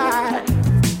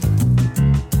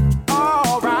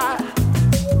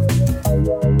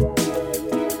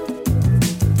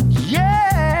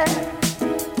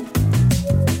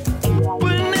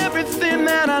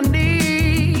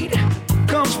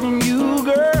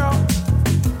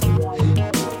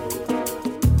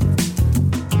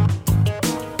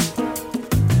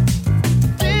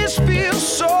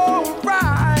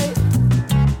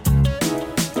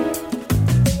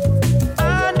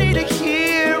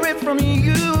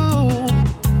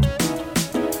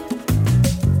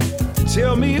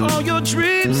 Tell me all your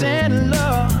dreams and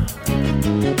love.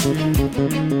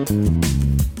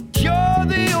 You're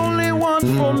the only one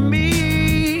for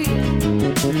me.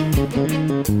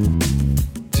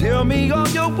 Tell me all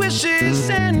your wishes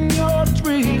and your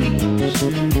dreams.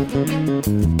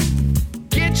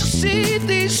 Can't you see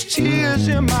these tears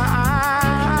in my eyes?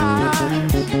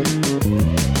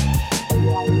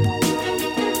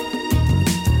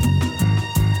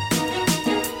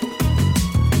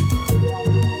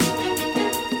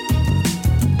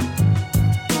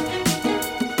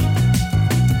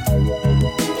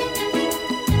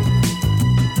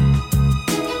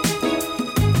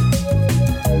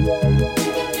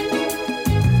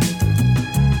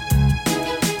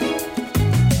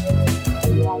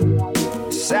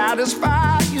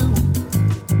 Satisfy you.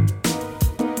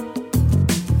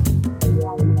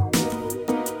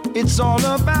 It's all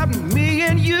about me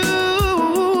and you,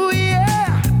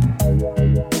 yeah,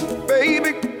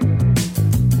 baby.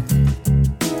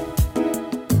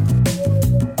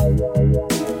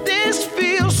 This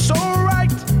feels so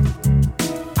right.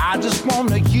 I just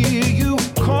wanna hear you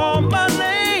call my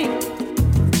name.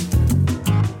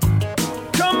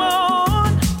 Come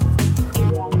on.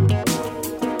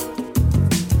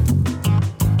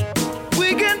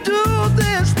 We can do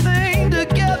this thing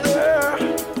together.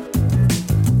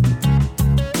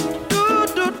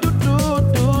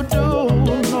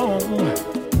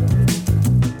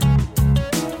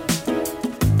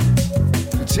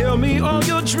 Tell me all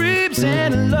your dreams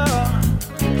and love.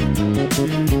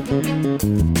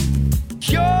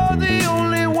 You're the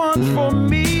only one for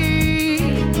me.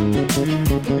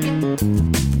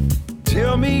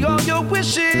 Tell me all your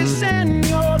wishes and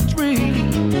your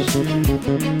dreams.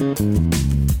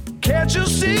 Can't you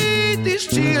see these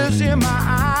tears in my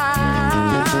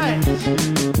eyes?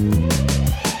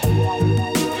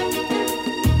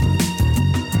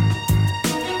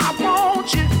 I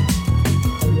want you.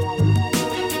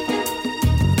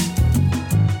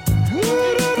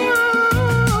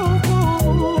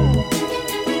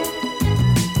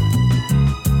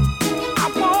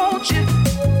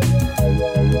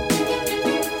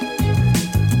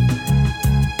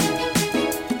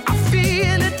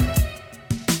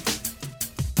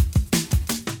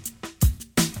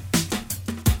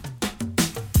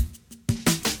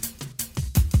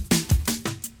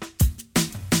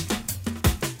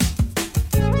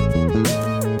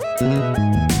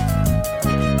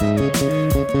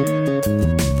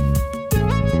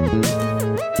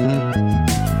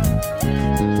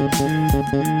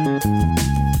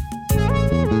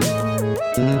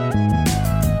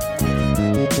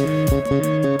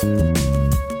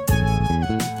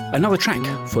 Another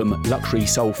track from Luxury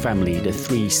Soul Family, the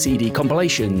 3 CD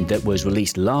compilation that was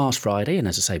released last Friday. And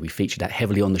as I say, we featured that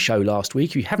heavily on the show last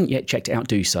week. If you haven't yet checked it out,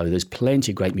 do so. There's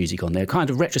plenty of great music on there, kind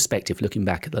of retrospective, looking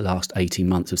back at the last 18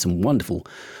 months of some wonderful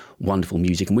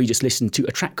music. And we just listened to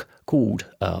a track called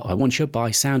I Want You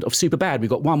by Sound of Superbad. We've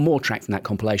got one more track from that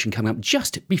compilation coming up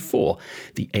just before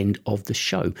the end of the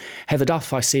show. Heather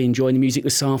Duff, I see, enjoying the music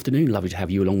this afternoon. Lovely to have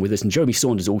you along with us. And Jeremy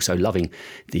Saunders also loving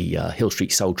the Hill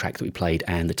Street Soul track that we played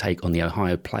and the take on the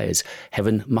Ohio Players,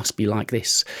 Heaven Must Be Like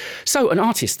This. So an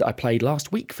artist that I played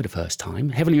last week for the first time,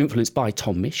 heavily influenced by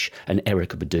Tom Misch and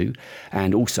Erykah Badu,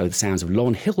 and also the sounds of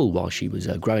Lauryn Hill while she was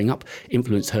growing up,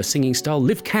 influenced her singing style.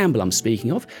 Liv Campbell, I'm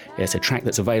speaking of. It's a track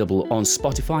that's available on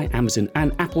Spotify, Amazon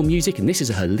and Apple Music, and this is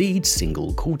her lead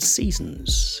single called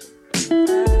Seasons. You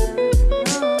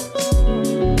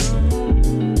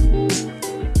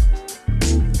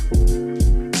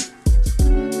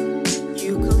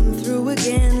come through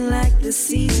again like the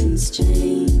seasons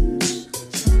change,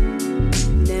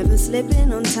 never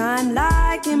slipping on time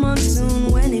like a monsoon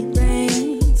when it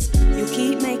rains. You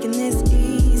keep making this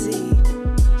easy,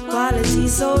 quality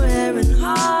so rare and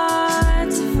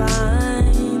hard to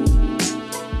find,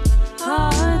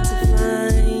 hard to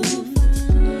find.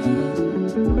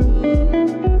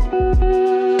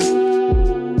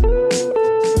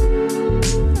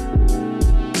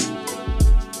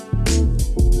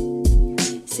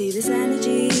 See, this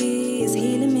energy is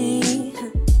healing me.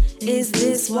 Is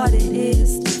this what it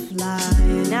is to fly?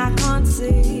 And I can't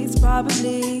see, it's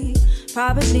probably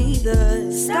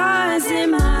the stars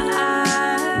in my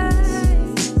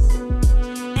eyes.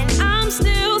 And I'm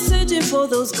still searching for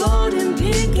those golden,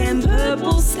 pink and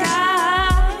purple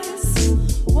skies.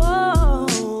 Whoa,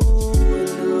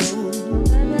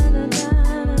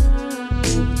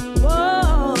 no.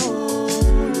 Whoa,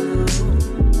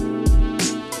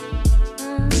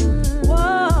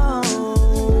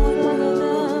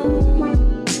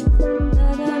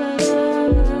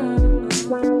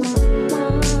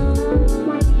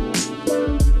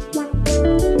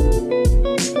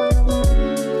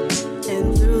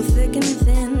 and through thick and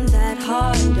thin, that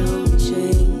heart don't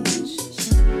change.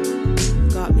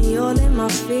 Got me all in my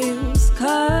feels,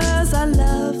 'cause I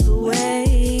love the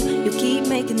way you keep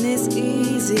making this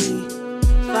easy.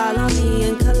 Follow me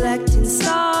and collecting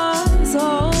stars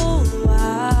all the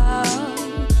while,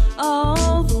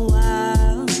 all the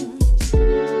while.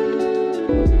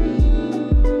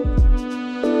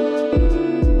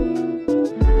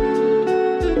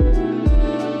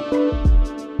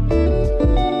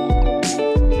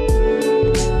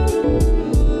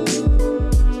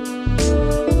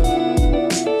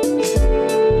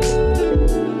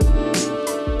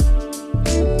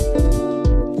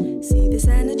 See, this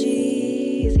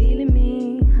energy is healing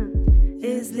me.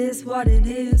 Is this what it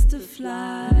is to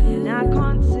fly? And I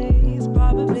can't see, it's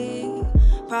probably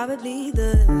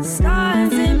the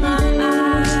stars in my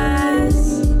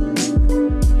eyes.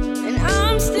 And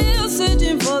I'm still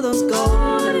searching for those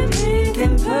golden, pink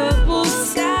and purple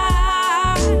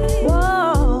skies.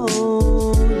 Whoa,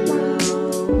 no.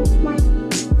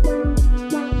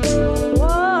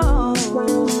 Whoa,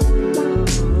 no.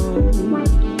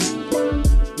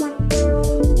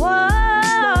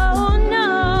 Whoa, no,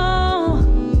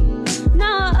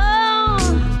 no.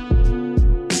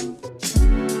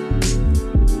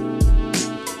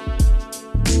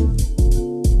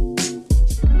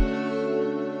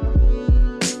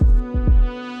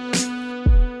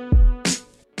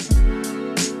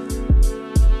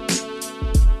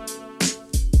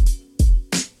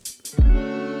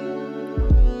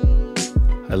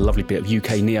 A lovely bit of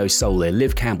UK neo-soul there.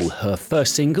 Liv Campbell, her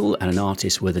first single, and an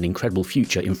artist with an incredible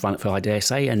future in front of her, I dare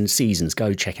say, and Seasons.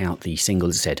 Go check out the single,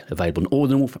 as I said, available on all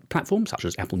the normal platforms, such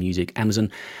as Apple Music,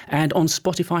 Amazon, and on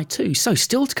Spotify too. So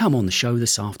still to come on the show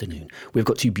this afternoon, we've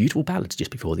got 2 beautiful ballads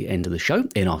just before the end of the show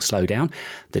in our slowdown,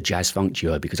 the Jazz Funk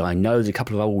Duo, because I know there's a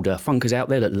couple of older funkers out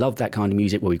there that love that kind of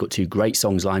music. Well, we've got 2 great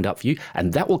songs lined up for you,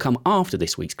 and that will come after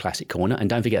this week's Classic Corner. And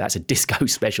don't forget, that's a disco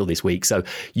special this week, so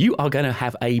you are going to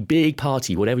have a big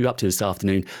party, whatever you're up to this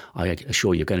afternoon. I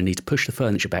assure you're going to need to push the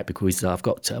furniture back, because I've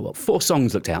got 4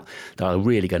 songs looked out that are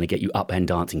really going to get you up and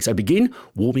dancing. So begin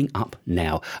warming up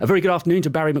now. A very good afternoon to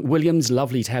Barry McWilliams.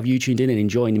 Lovely to have you tuned in and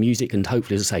enjoying the music, and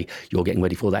hopefully, as I say, you're getting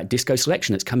ready for that disco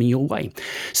selection that's coming your way.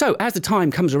 So as the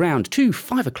time comes around to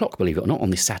 5 o'clock, believe it or not, on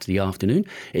this Saturday afternoon,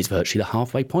 it's virtually the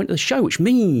halfway point of the show, which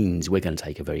means we're going to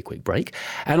take a very quick break.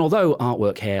 And although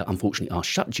Artwork Hair unfortunately are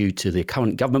shut due to the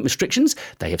current government restrictions,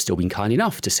 they have still been kind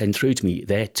enough to send through to me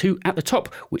their 2 at the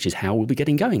top, which is how we'll be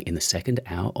getting going in the second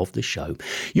hour of the show.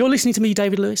 You're listening to me,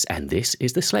 David Lewis, and this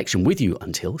is The Selection, with you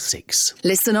until 6.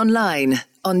 Listen online,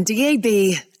 on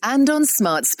DAB, and on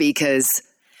smart speakers.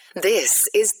 This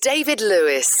is David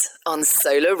Lewis on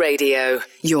Solar Radio,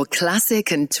 your classic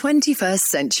and 21st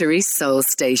century soul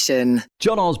station.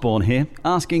 John Osborne here,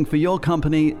 asking for your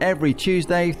company every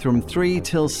Tuesday from 3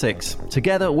 till 6.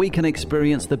 Together we can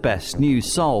experience the best new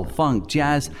soul, funk,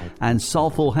 jazz and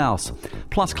soulful house.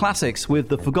 Plus classics with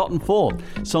The Forgotten Four,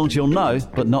 songs you'll know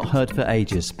but not heard for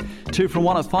ages. 2 from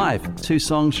 1 at 5, 2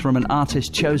 songs from an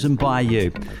artist chosen by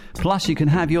you. Plus you can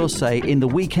have your say in The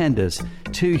Weekenders,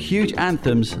 2 huge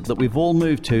anthems that we've all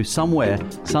moved to somewhere,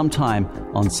 sometime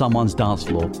on someone's dance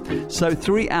floor. So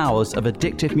 3 hours of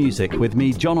addictive music with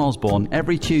me, John Osborne,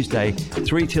 every Tuesday,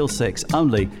 3 till 6,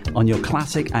 only on your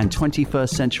classic and 21st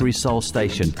century soul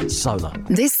station, Solar.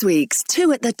 This week's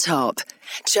 2 at the top,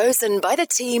 chosen by the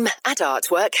team at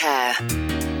Artwork Hair.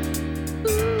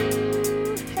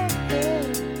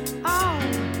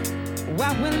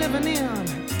 What we're living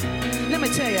in, let me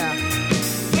tell ya.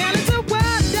 And it's a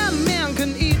world that man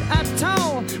can eat at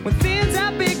all, when things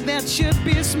are big that should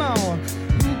be small.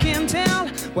 Who can tell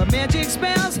what magic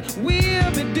spells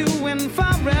we'll be doing for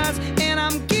us? And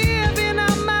I'm giving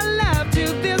all my love to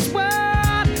this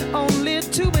world, only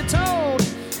to be told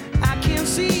I can't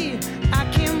see, I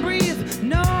can't breathe,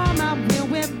 no, not where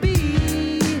we'll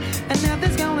be. And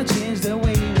nothing's gonna change the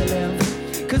way we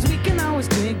live, 'cause we can always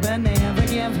take but never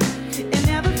give. And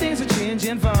now the things are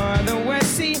changing for the worse.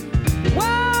 See,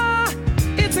 whoa,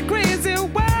 it's a crazy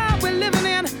world we're living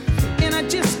in, and I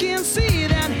just can't see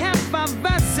that half of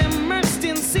us immersed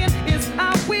in sin is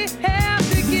all we have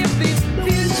to give. These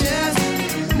futures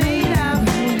made of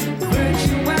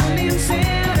virtual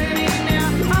insanity now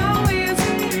always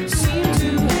seem to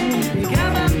be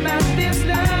governed by this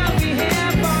love we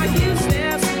have for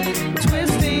useless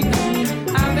twisting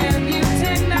of that new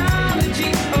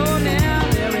technology. Oh, now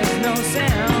there is no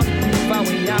sound, but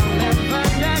we all live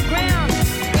underground.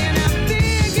 And I'm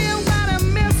thinking what a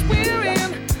mess we're in,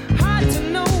 hard to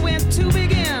know where to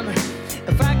begin.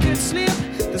 If I could slip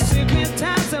the secret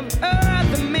ties of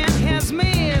earth the man has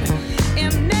made,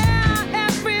 and now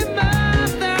every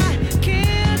mother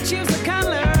can choose a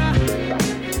color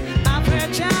of her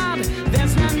child.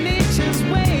 That's not nature's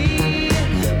way.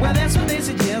 Well, that's what they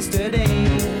said yesterday.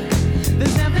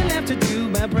 There's nothing left to do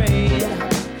but pray.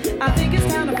 I think it's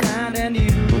time to find a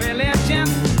new religion.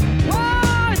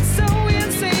 Whoa, it's so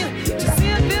insane to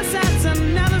see this as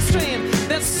another strain.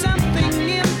 There's something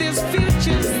in this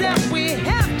futures that we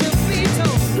have to be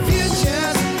told.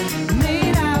 Futures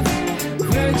made of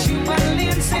virtual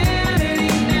insanity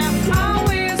now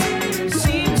always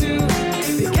seem to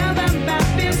be governed by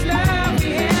this love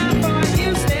we have for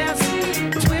useless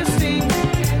twisting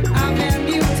of that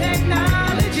new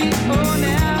technology. Oh,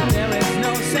 now there is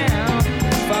no sound,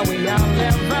 but we all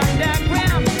live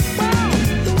underground. Whoa,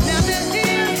 now there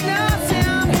is no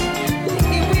sound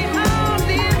if we all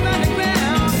live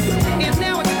underground. And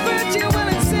now it's virtual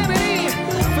insanity.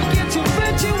 Forget your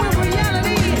virtual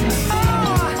reality.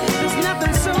 Oh, there's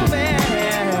nothing so bad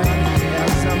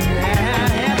as some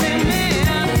bad happy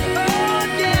man. Oh,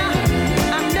 yeah,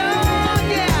 I know,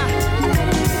 yeah.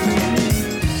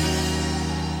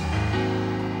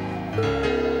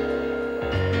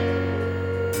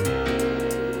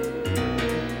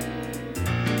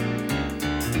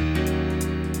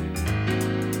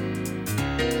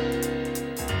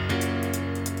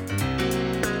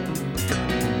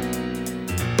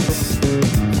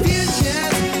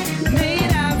 Futures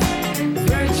made of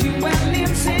virtual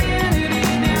insanity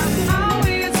now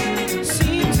always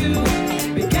seem to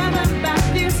be governed by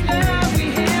this love we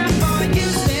have for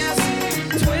useless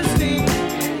twisting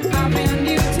of a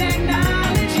new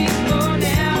technology. Oh,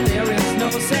 now there is no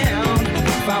sound,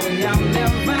 but we all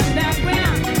live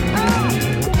underground. Oh,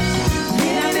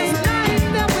 yeah, this life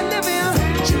that we live in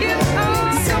is all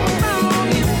so wrong.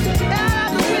 Out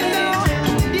the window,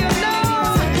 you know,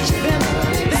 there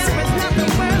is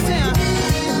nothing worse than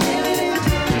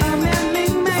a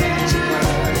man-made man.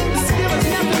 There is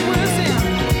nothing worse than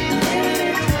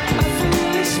a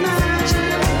foolish mind.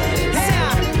 Yeah.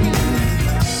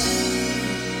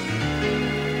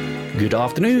 Good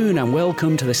afternoon and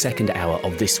welcome to the second hour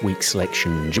of this week's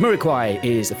selection. Jamiroquai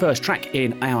is the first track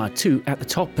in hour 2 at the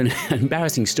top, and an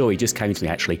embarrassing story just came to me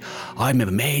actually. I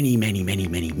remember many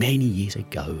years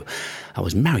ago, I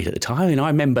was married at the time, and I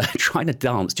remember trying to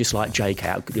dance just like Jake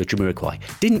out Jamiroquai.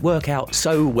 Didn't work out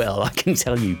so well, I can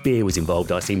tell you. Beer was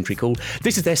involved, I seem to recall.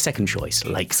 This is their second choice,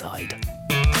 Lakeside.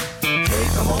 Hey,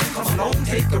 come on,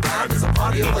 take a ride. There's a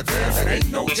party over there that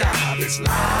ain't no job. It's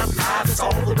live, it's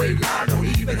all the way live. Don't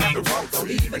even have to walk,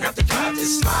 don't even have to drive.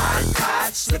 Just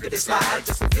slide, slippity slide.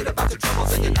 Just forget about the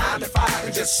troubles in your 9 to 5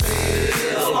 and just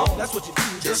sail on. That's what you do,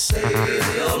 just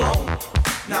sail on.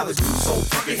 Now the groove so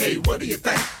funky, hey, what do you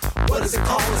think? What is it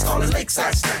called? It's called a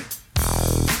Lakeside Stank.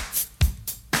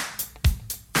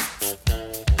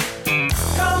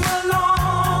 Come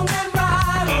along and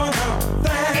ride on a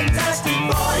fantastic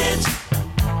voyage.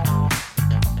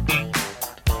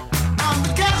 I'm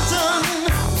the captain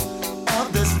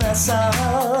of this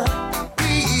vessel.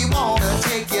 We wanna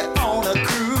take you on a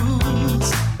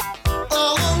cruise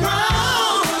all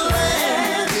around the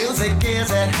land. Music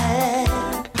is at hand.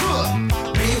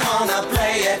 We wanna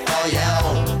play it for you.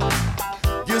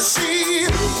 You see,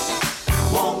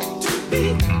 want to be.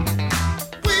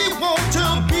 We want to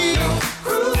be a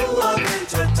crew of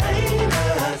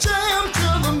entertainers. Jam to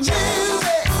the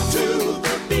music, to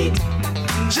the beat.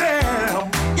 Jam,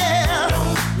 yeah.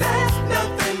 Don't let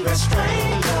nothing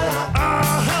restrain you.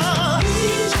 We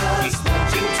just want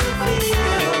you to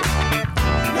feel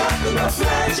nothing but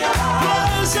pleasure.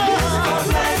 Musical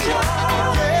pleasure.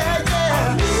 Yeah, yeah. Our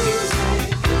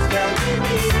music is very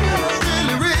real.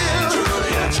 Really real.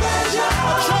 Truly a treasure.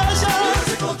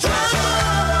 Musical treasure.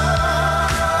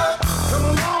 Come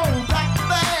along, pack the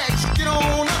bags, get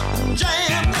on up and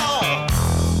jam, y'all.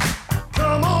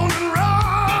 Come on and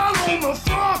ride on the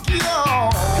funk,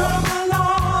 y'all. Come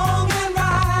along and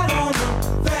ride on a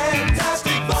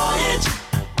fantastic voyage.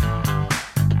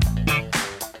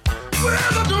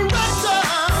 We're the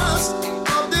directors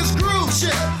of this cruise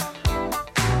ship,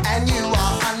 and you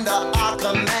are under our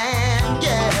command,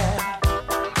 yeah.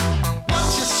 What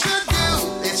you should do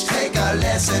is take a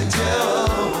lesson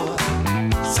too,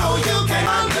 so you can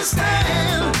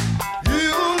understand.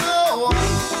 You know,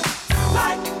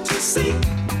 like to see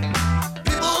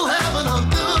people having a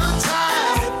good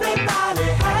time. Everybody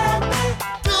happy.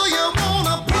 Do you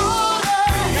wanna party?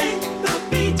 Hate the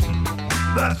beat.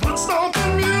 That's what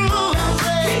stomping music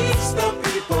keeps the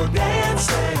people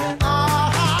dancing.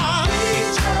 We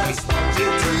just want you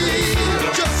to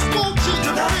feel. Just want you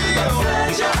to feel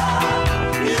pleasure,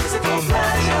 musical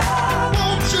pleasure.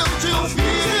 Want you to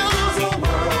feel the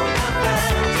world of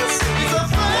fantasy. It's a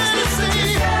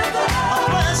fantasy, a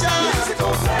pleasure,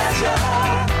 musical pleasure.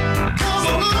 Come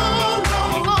along,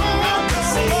 come along,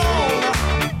 come along.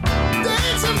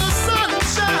 Dance in the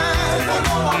sunshine. Come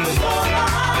along with your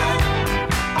line.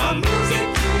 Our music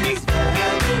is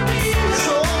very real.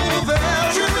 So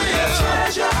very real.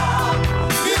 Treasure,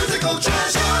 musical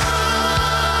treasure.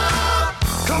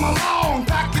 Come along,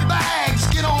 pack your bags,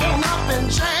 get on up and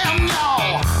jam,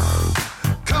 y'all.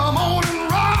 Come on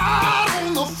and ride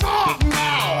on the funk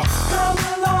now. Come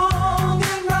along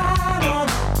and ride on a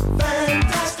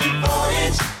fantastic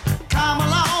voyage. Come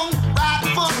along, ride the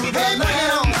funk, hey man.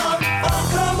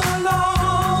 Come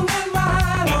along and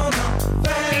ride on a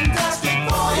fantastic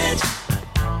voyage.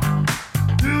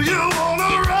 Do you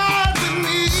wanna ride with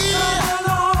me? Come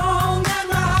along and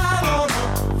ride on a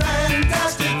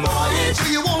fantastic voyage. Do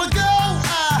you wanna go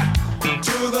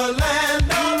to the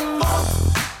land of funk?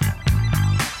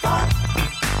 Funk,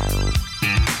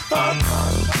 funk.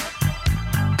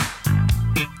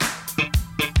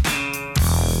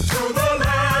 To the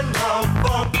land of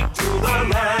funk, to the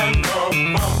land of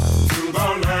funk, to the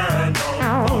land of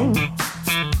funk.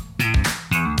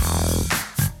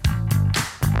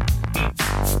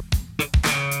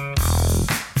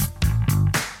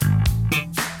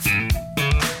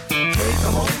 Hey,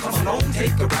 come on,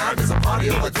 take a ride. There's a party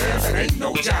over there that ain't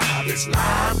no job. It's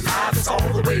live, live, it's all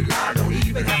the way live. Don't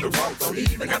even have to walk, don't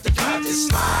even have to drive. Just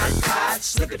slide, glide,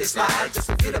 slippity slide. Just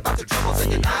forget about the troubles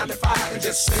in your 9 to 5 and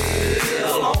just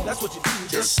sail on. That's what you do,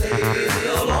 just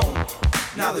sail on.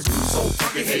 Now the groove so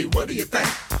funky, hey, what do you think?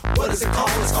 What is it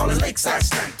called? It's called a Lakeside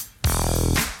Stank.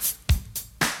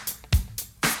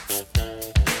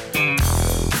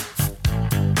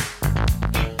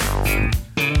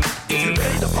 If you're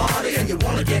ready to party and you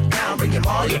wanna get down, bring your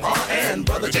ma, your pa, and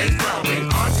Brother James Brown.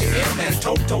 Bring Auntie M and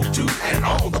Toto too, and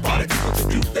all the party people to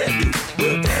do their do.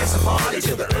 We'll dance and party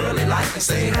till the early light and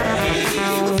say,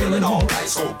 hey, we're feeling alright.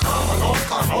 So come along,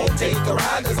 come on, take a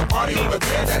ride. There's a party over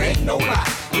there that ain't no lie.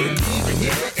 We're leaving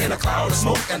here in a cloud of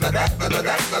smoke, and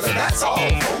that's all,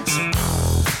 folks.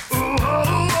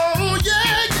 Oh,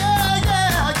 yeah, yeah,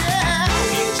 yeah, yeah.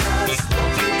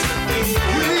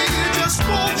 We just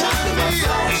want you to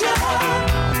feel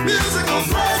musical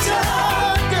pleasure,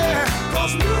 yeah.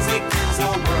 'Cause music is a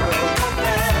world of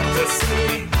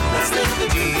fantasy. Let's live it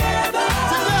together.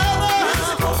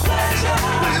 Musical pleasure.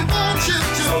 We want you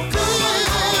to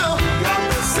feel. Come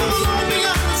along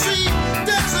beyond the sea,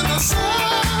 dance in the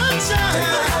sunshine.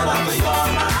 Take the hell out of your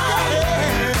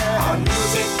mind. Our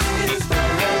music is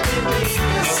very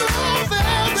real. So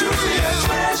very real.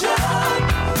 Treasure.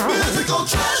 Musical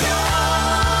treasure.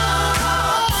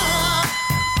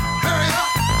 Hurry up,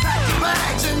 pack your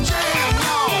bags.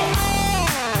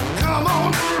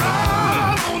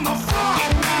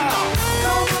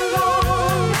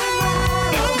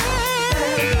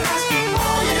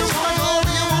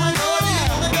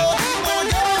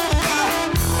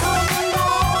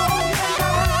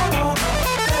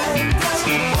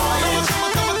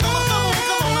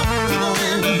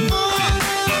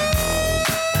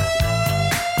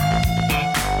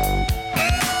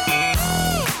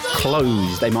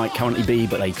 shows they might currently be,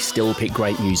 but they still pick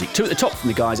great music. Two at the top from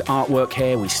the guys' artwork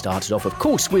here. We started off, of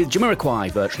course, with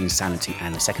Jamiroquai, Virtual Insanity,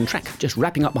 and the second track. Just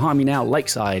wrapping up behind me now,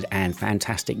 Lakeside and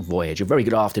Fantastic Voyage. A very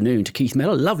good afternoon to Keith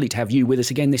Miller. Lovely to have you with us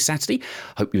again this Saturday.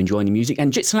 Hope you're enjoying the music.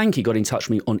 And Jit Solanki got in touch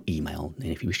with me on email.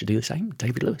 And if you wish to do the same,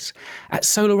 David Lewis at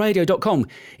solarradio.com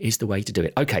is the way to do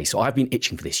it. Okay, so I've been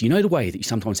itching for this. You know the way that you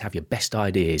sometimes have your best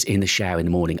ideas in the shower in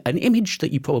the morning, an image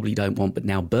that you probably don't want but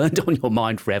now burned on your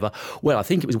mind forever. Well, I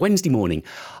think it was Wednesday morning.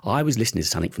 I was listening to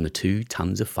something from the 2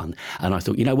 Tons of Fun, and I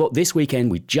thought, you know what, this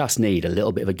weekend we just need a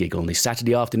little bit of a giggle on this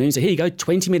Saturday afternoon. So here you go,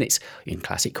 20 minutes in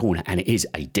Classic Corner, and it is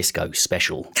a disco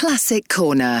special. Classic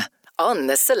Corner on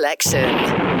the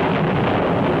selection.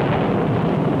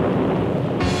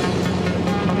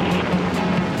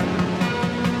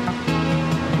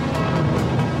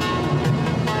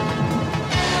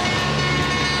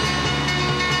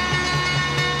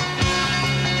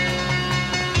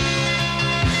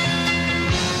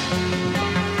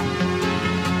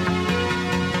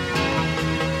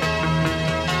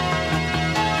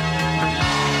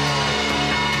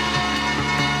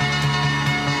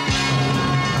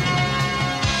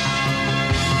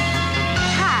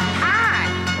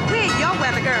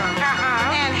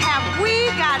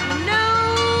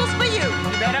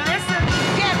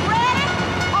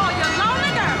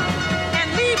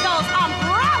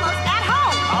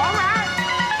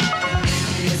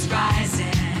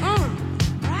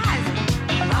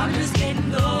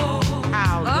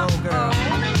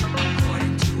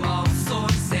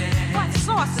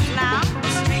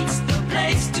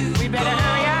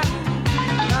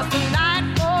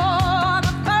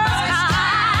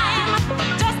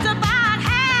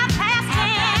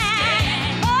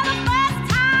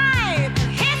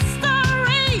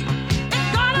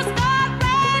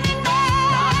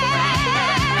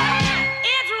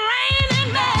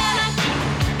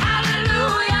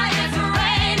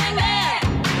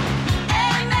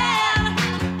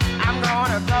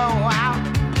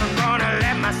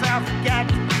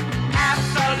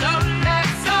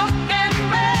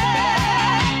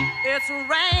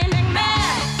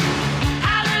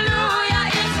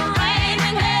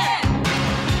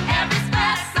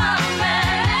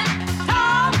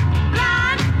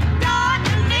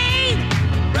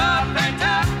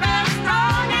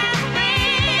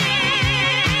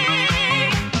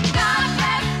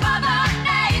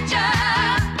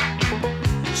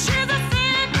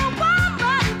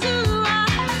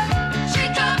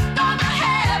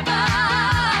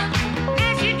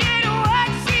 She did what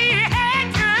she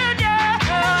had to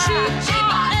do.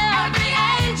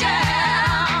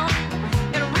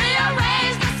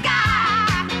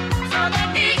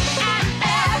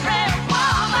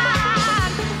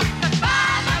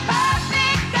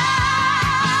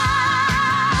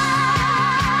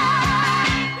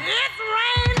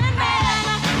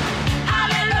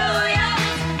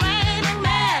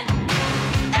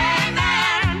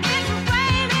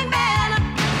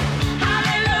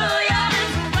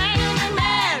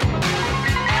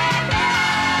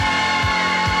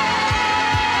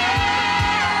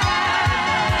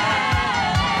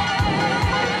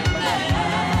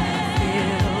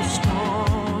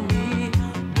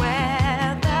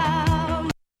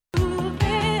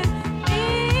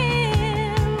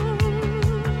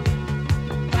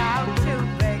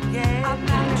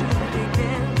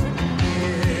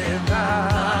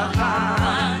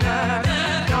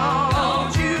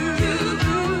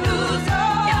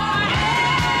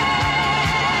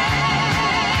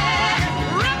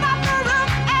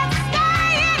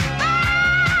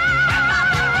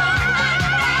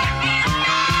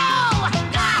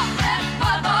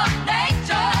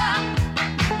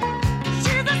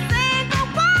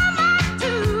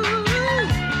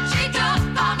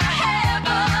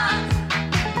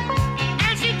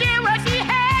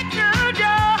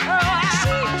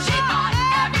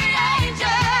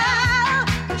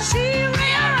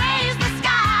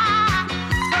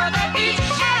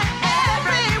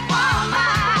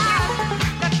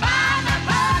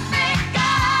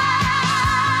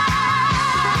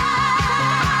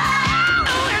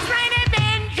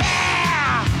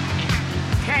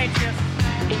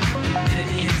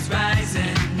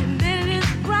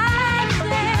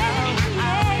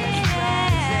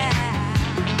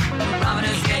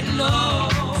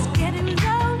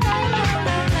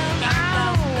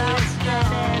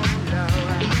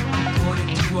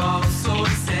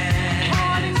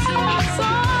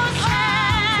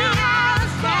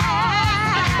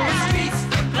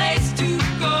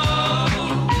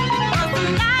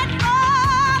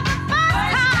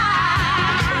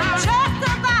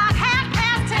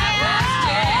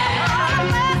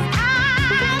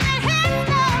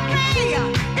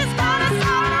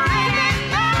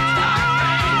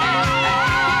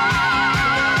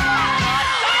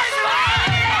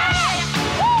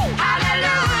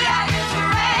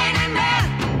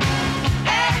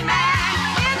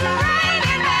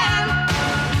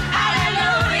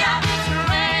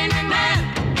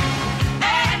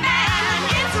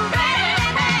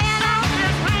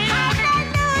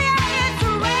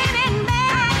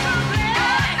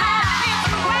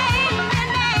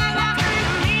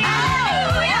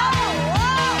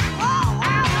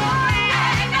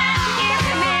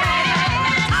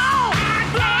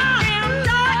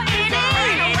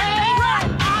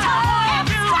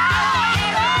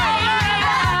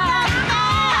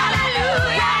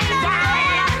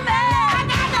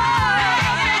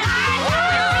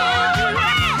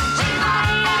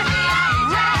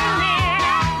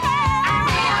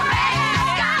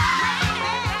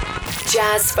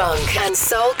 Jazz, funk, and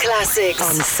soul classics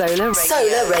on Solar Radio.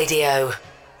 Solar Radio.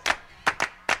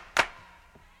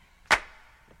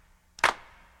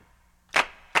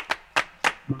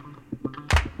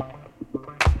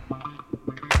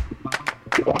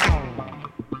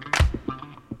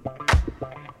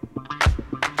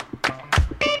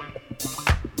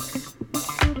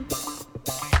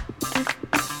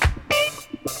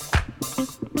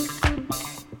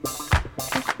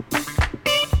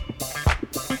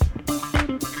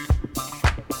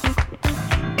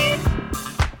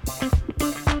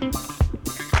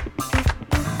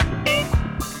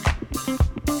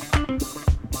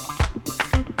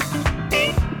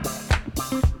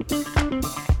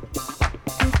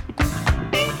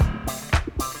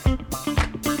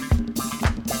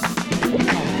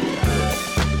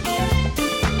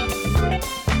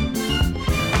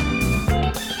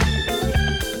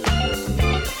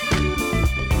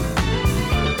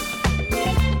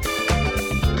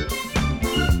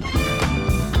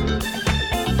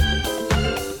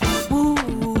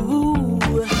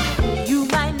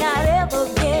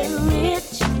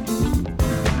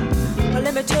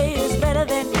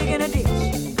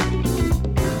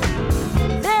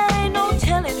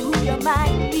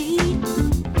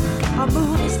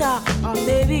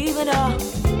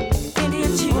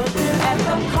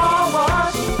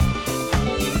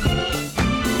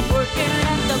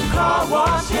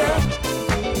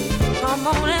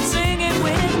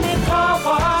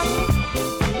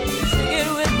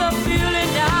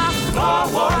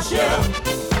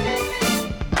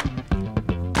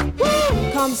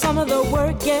 Some of the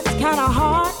work gets kinda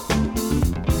hard,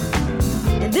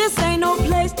 and this ain't no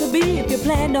place to be if you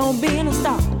plan on being a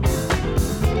star.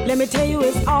 Let me tell you,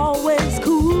 it's always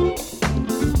cool,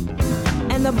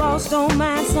 and the boss don't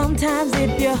mind sometimes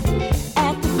if you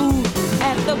act the fool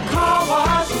at the car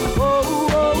wash. Whoa,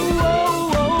 whoa, whoa,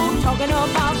 whoa, talking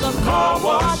about the car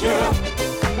wash, yeah.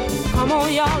 Come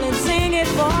on, y'all, and sing it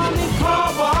for me.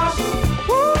 Car wash,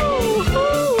 woo,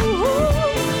 woo,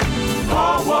 woo.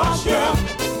 Car wash, yeah.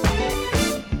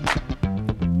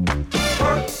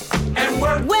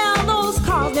 Well, those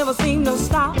cars never seem to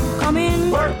stop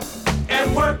coming. Work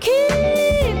and work.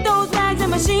 Keep those bags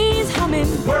and machines humming.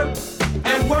 Work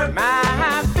and work.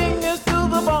 My fingers to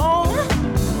the bone.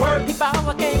 Work. If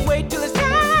I can't wait till it's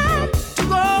time to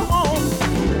go home.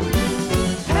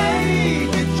 Hey,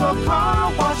 get your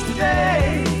car washed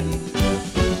today.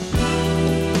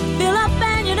 Fill up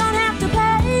and you don't have to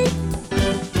pay.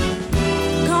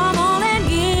 Come on and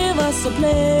give us a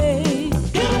play.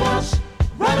 Get a wash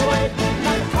right away.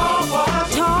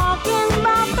 Talking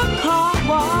about the car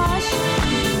wash.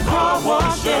 Car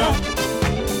wash, yeah.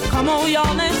 Come on,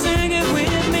 y'all, and sing it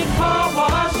with me. Car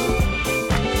wash.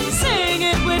 Sing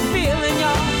it with feeling,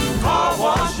 y'all. Car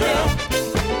wash, yeah.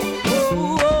 Whoa,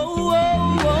 whoa, whoa,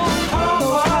 whoa.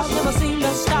 Those cars never seem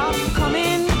to stop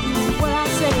coming. What I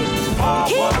say, car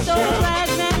keep wash, those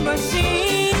flags and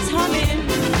machines humming.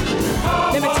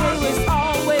 Let me tell you, it's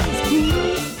always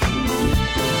cool,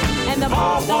 and the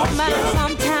boss don't matter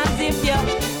sometimes if you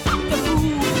act the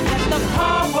fool at the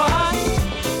car wash.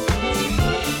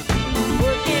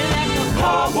 Working at the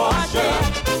car wash, yeah.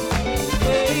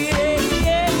 Yeah, yeah,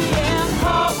 yeah, yeah.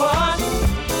 Car wash.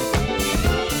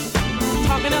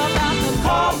 Talking about the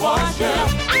car wash, yeah.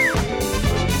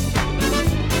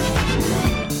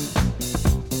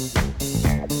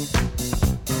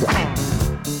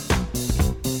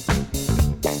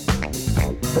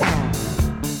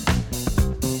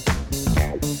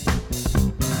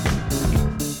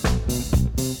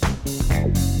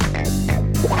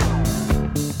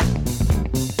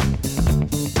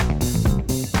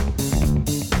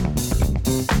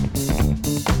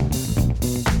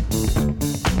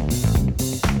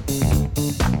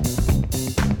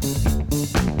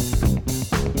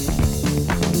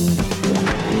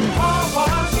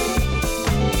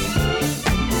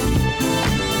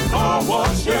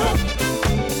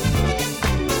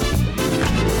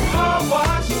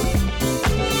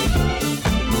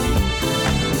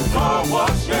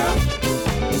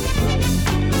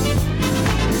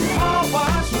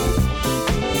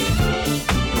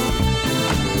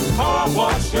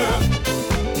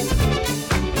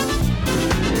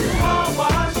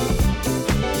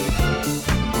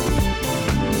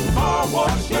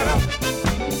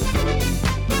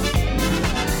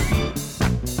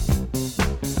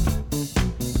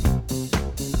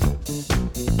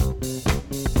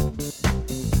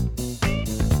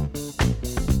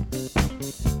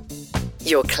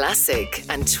 Your classic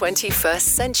and 21st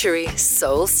century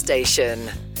soul station.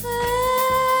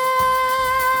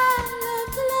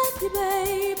 You,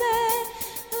 baby.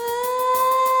 I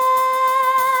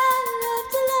love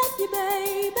to love you, baby.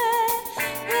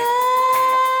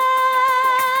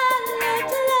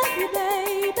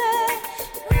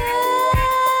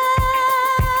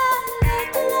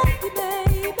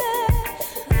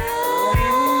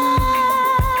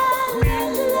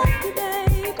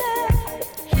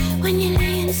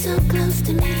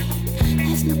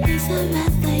 There's no place I'd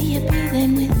rather you be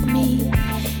than with me.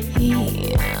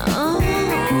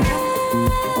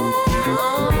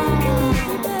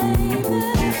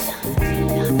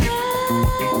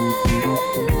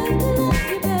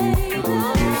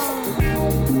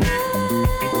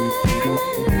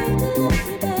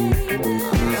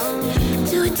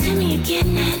 Do it to me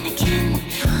again and again.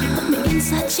 Put me in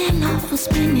such an awful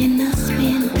spin in a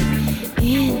spin.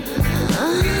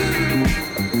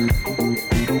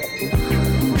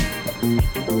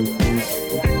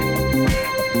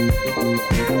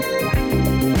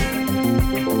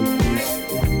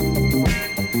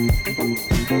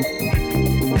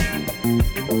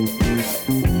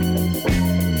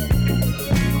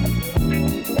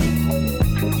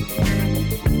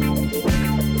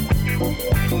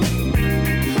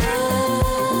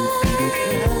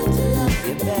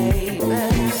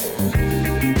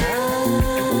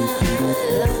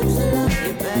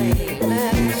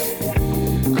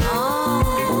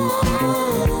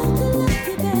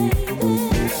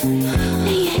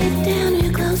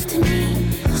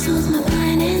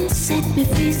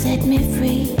 Set me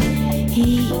free.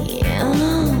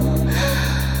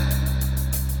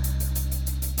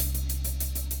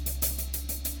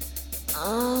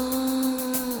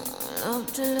 Love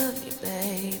to love you,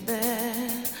 baby.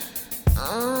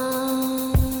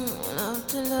 Love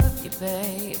to love you,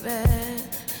 baby.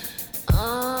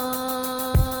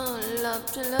 Love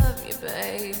to love you,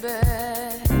 baby.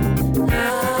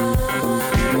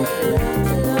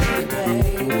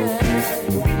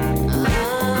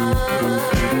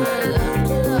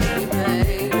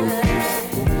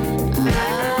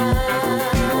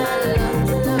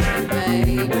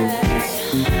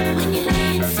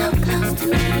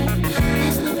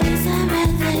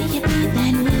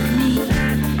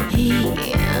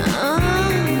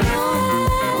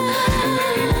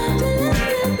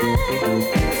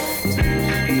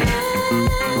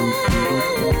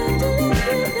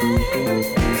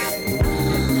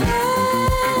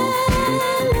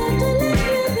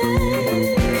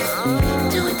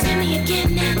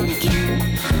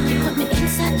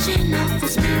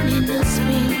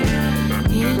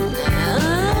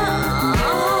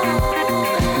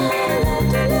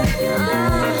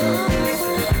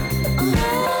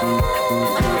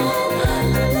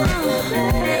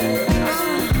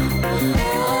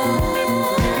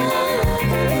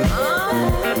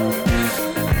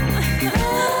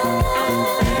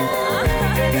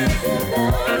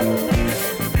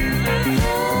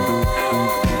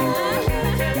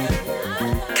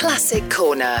 Classic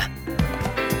Corner.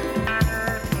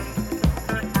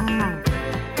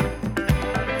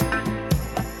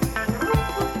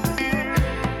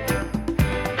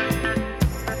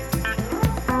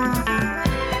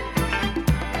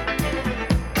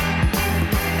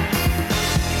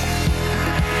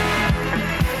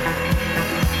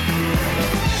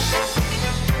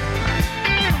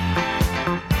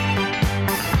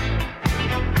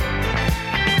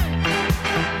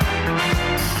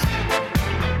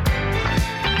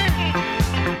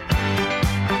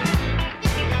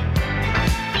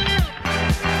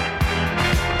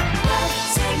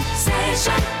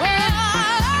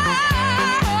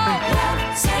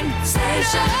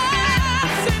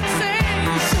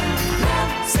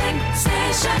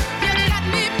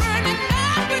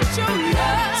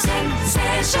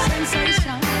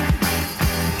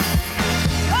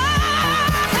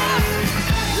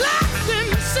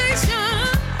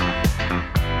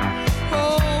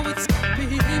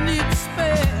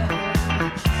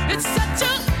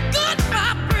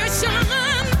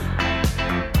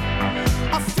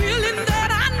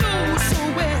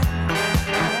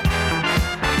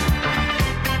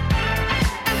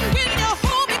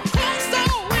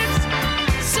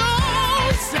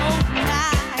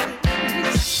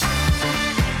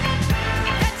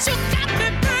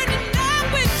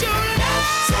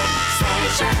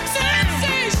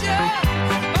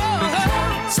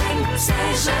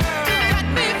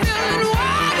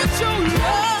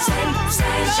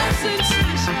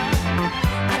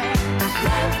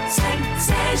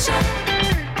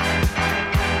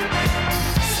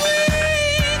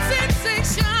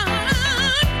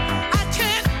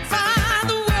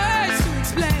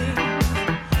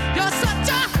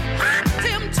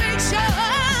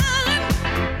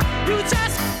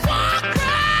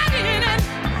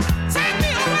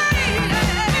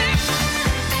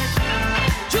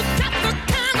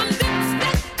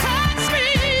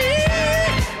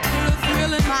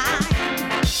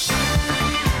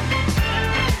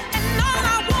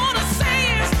 I wanna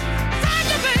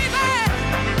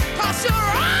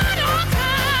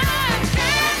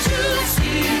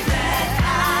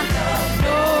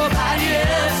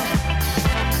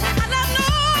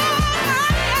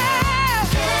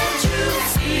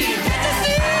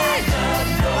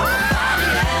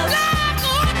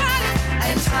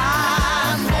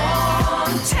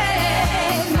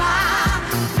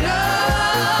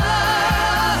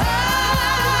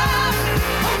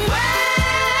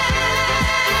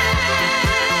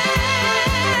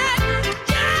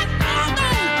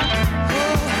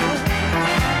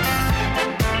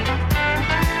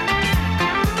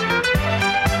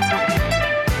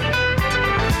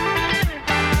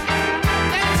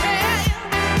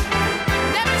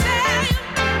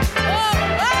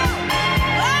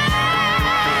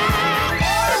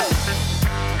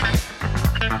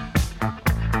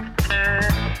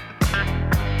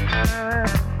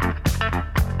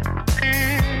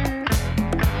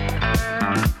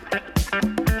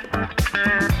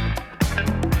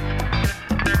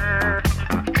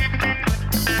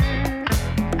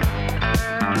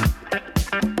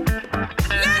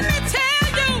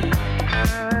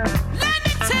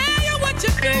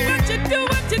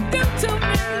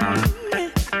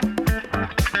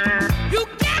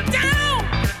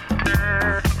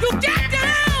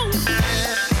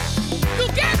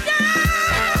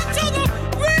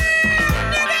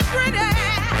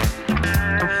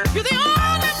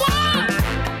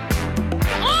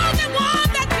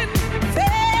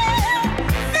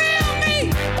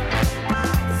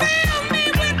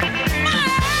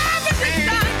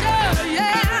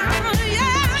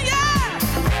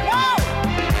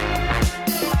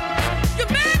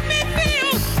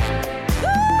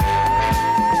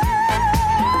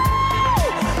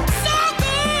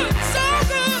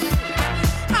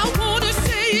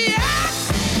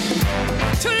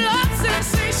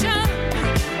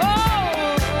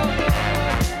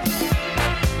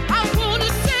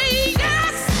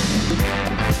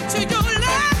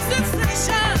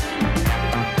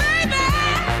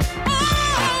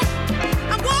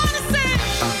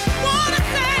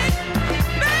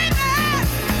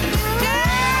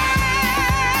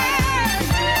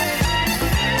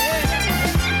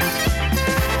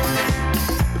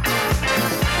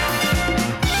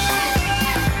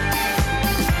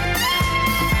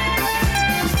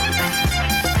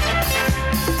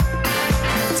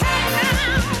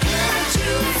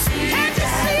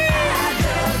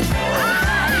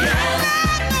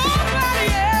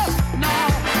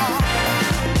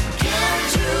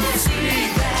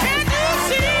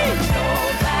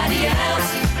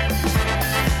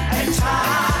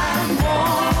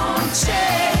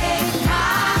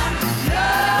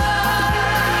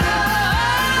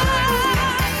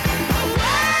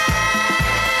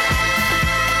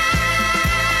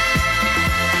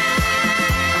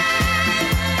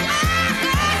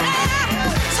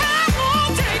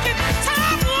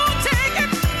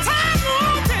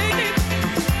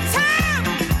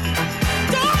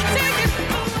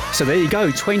So there you go,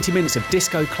 20 minutes of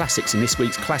disco classics in this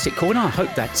week's Classic Corner. I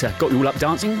hope that got you all up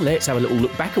dancing. Let's have a little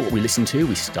look back at what we listened to.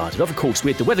 We started off, of course,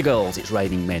 with the Weather Girls, It's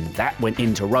Raining Men. That went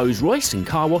into Rose Royce and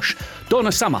Car Wash.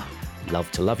 Donna Summer, Love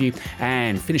to Love You.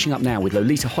 And finishing up now with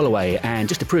Lolita Holloway. And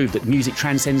just to prove that music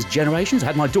transcends generations, I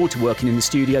had my daughter working in the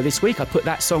studio this week. I put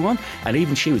that song on, and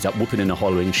even she was up whooping and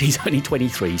hollering. She's only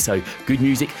 23, so good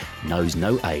music knows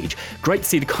no age. Great to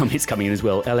see the comments coming in as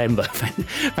well. El Ember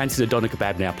fancies a doner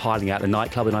kebab now, piling out the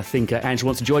nightclub, and I think Angela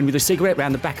wants to join me with a cigarette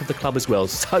round the back of the club as well.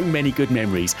 So many good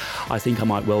memories. I think I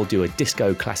might well do a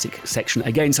disco classic section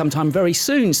again sometime very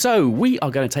soon. So we are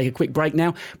going to take a quick break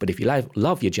now, but if you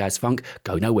love your jazz funk,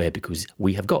 go nowhere, because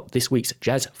we have got this week's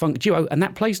jazz funk duo, and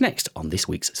that plays next on this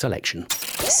week's selection.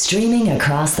 Streaming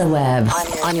across the web,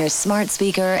 on your smart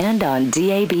speaker and on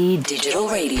DAB digital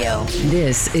radio.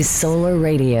 This is Solar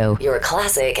Radio, your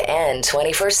classic and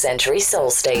 21st century soul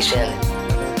station.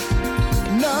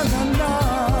 No, no, no.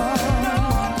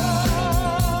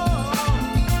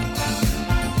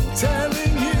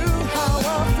 Telling you how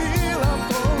I feel,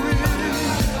 I'm for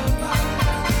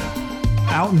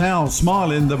real. Out now,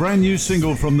 Smiling, the brand new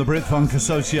single from the Brit Funk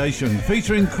Association,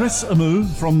 featuring Chris Amu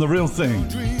from The Real Thing.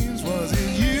 Was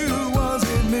it you, was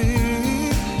it me?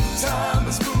 Time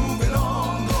is moving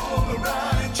on, gonna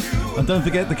ride you. And don't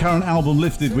forget the current album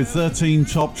Lifted with 13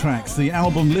 top tracks. The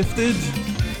album Lifted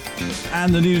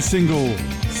and the new single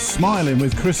Smiling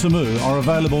with Chris Amu are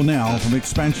available now from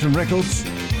Expansion Records,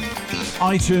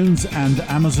 iTunes and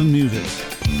Amazon Music.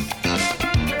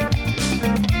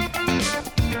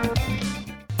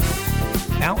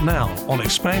 Out now on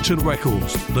Expansion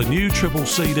Records, the new triple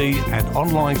CD and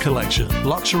online collection,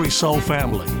 Luxury Soul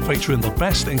Family, featuring the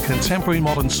best in contemporary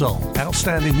modern soul,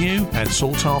 outstanding new and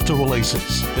sought-after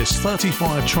releases. This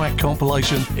 35-track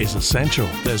compilation is essential.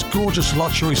 There's gorgeous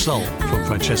luxury soul from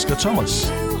Francesca Thomas,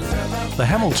 The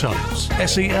Hamiltons,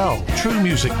 SEL, True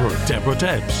Music Group, Deborah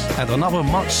Debs, and another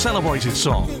much celebrated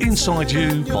song, Inside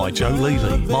You by Joe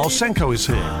Levy. Miles Senko is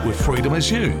here with Freedom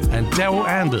Is You, and Daryl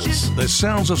Anders. There's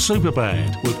sounds of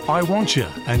Superbad with I Want Ya,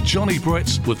 and Johnny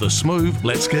Britt with the smooth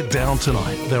Let's Get Down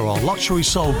Tonight. There are luxury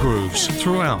soul grooves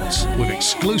throughout with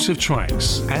exclusive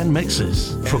tracks and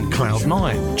mixes from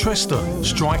Cloud9, Trista,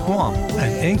 Strike One,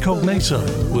 and Incognito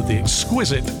with the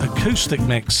exquisite acoustic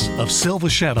mix of Silver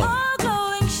Shadow,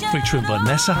 featuring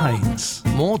Vanessa Haynes.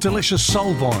 More delicious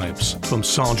soul vibes from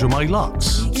Sandra May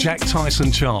Lux, Jack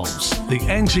Tyson Charles, the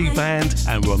NG Band,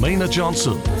 and Romina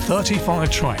Johnson.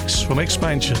 35 tracks from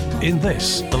Expansion in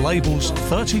this, the label's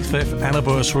 35th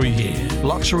anniversary year.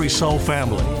 Luxury Soul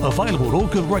Family, available at all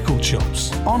good record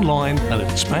shops, online and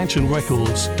at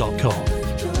expansionrecords.com.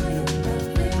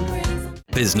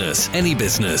 Business, any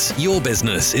business, your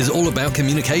business is all about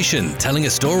communication, telling a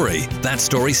story. That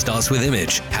story starts with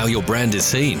image, how your brand is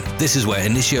seen. This is where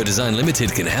Initio Design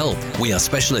Limited can help. We are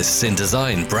specialists in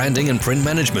design, branding and print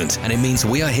management, and it means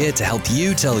we are here to help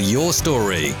you tell your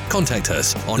story. Contact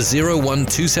us on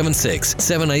 01276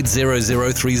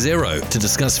 780030 to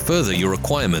discuss further your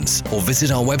requirements, or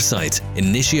visit our website,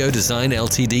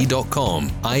 initiodesignltd.com,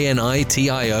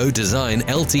 INITIO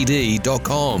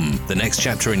designltd.com. The next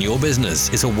chapter in your business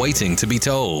is awaiting to be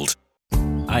told.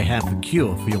 I have the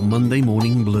cure for your Monday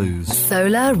morning blues.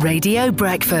 Solar Radio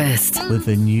Breakfast. With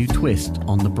a new twist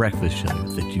on the breakfast show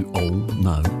that you all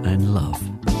know and love.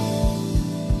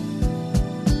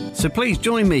 So please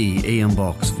join me, Ian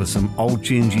Box, for some old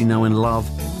tunes you know and love,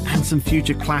 and some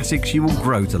future classics you will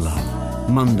grow to love.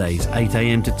 Mondays, 8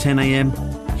 a.m. to 10 a.m,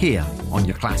 here on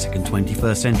your classic and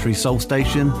 21st century soul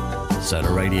station,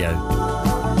 Solar Radio.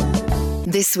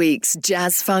 This week's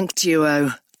jazz funk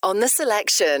duo on the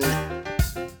selection.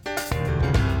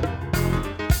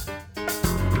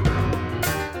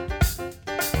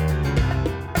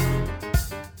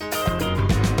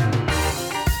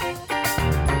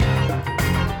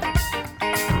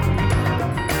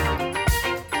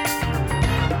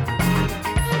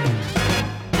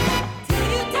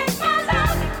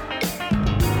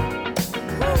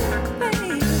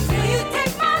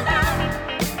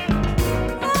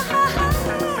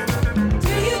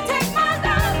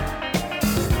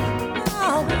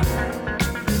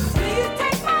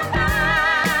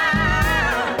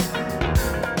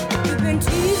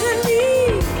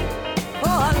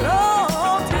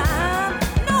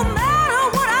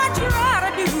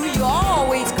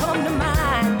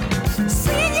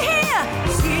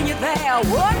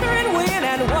 Wondering when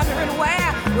and wondering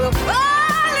where we'll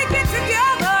finally get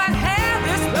together and have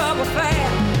this love affair.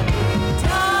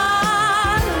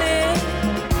 Darling,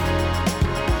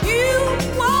 you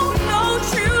won't know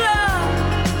true love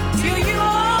till you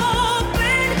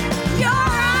open your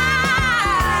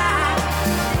eyes.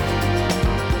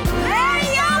 Let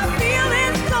your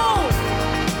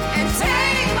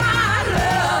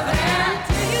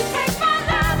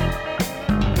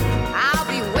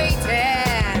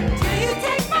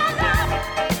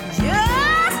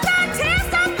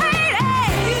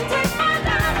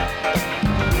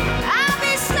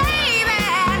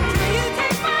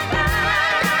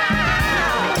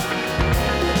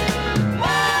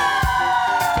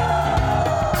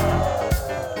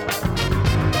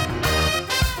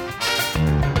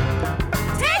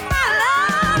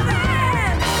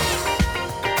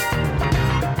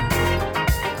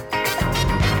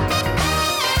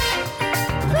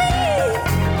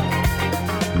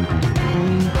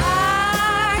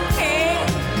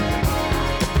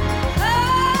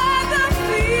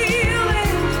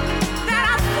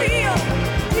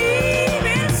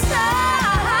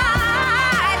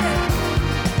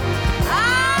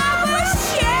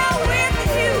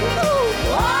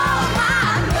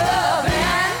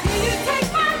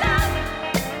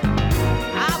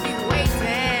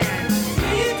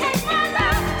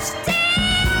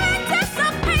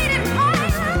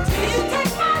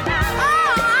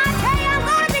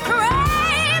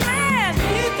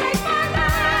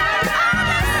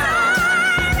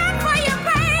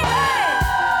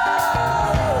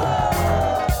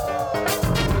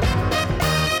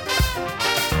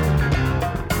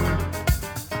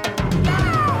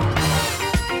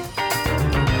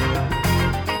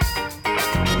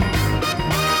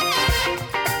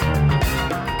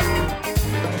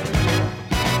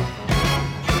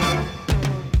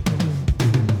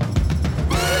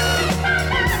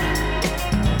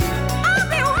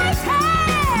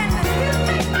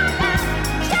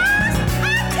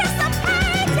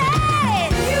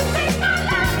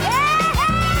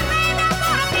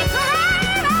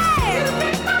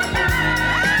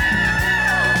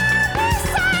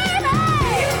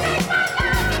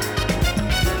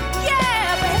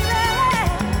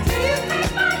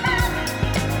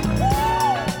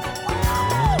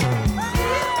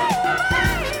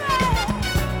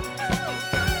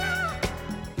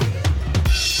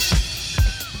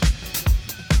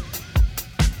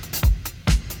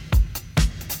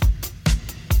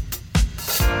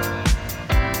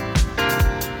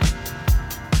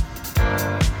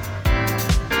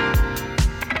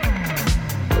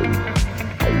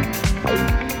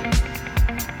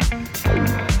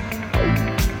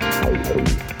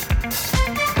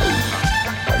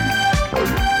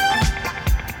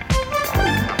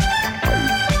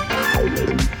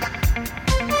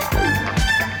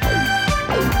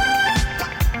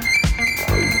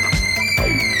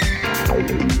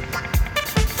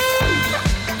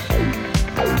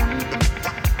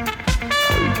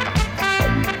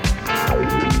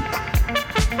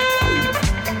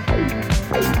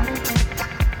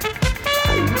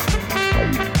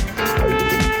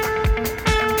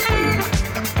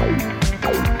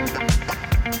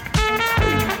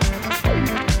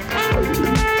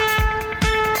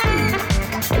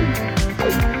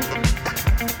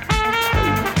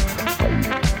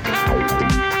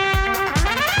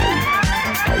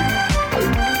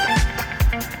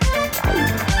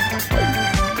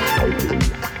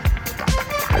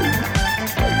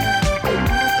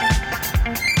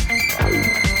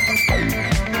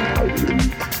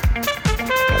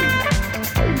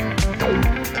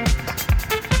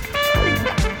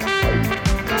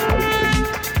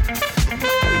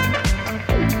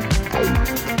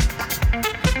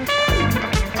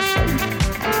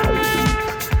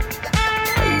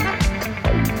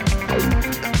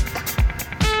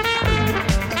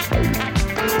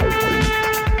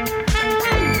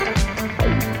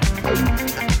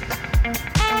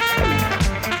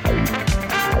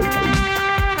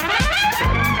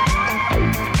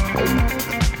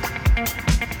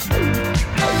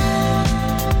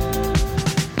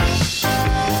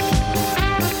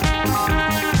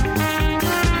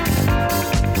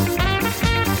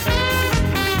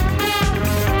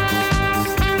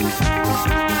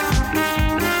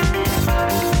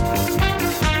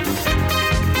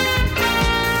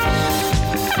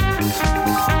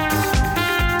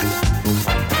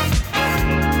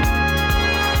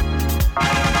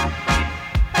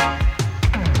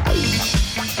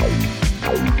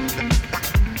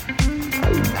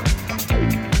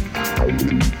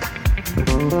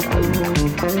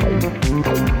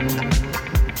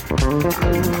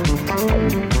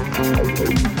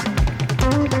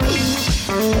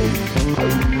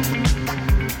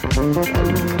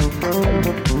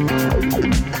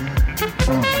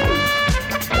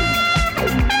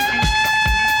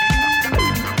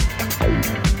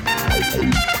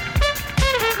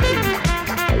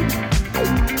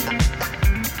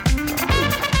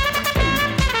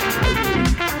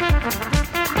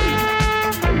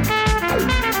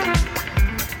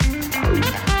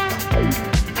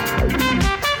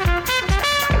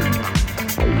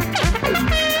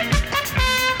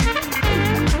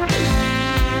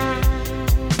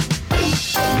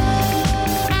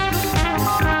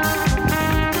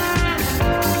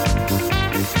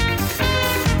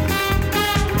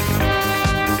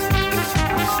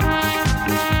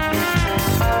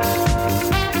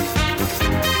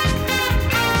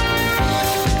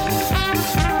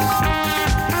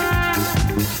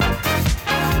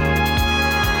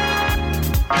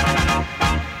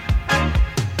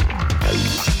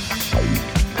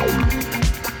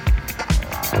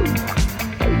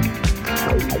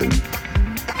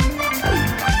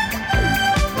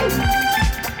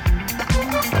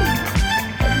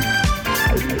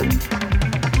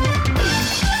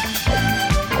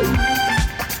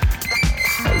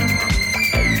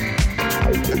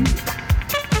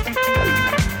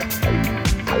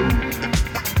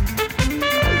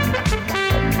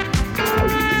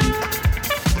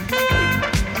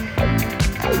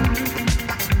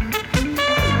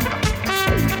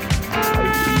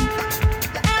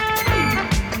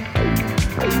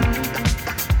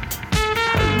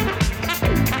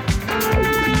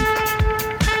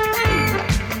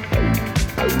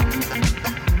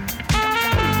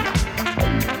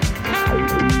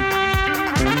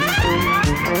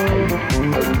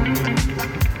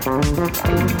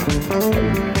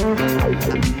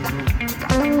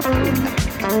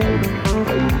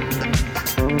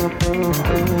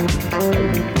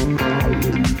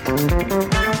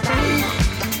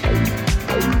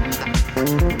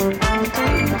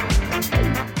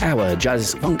Our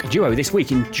jazz funk duo this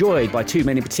week enjoyed by two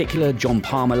men in particular, John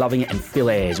Palmer loving it and Phil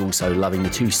Ayres also loving the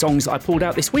two songs that I pulled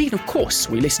out this week. And of course,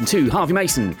 we listened to Harvey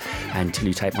Mason and Till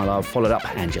You Take My Love, followed up,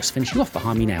 and just finishing off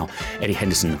behind me now, Eddie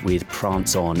Henderson with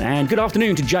Prance On. And good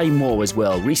afternoon to Jay Moore as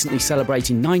well, recently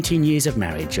celebrating 19 years of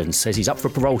marriage and says he's up for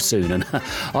parole soon. And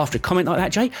after a comment like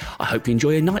that, Jay, I hope you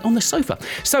enjoy a night on the sofa.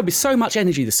 So with so much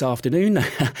energy this afternoon,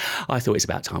 I thought it's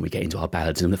about time we get into our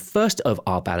ballads. And the first of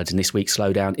our ballads in this week's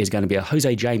Slowdown is going to be a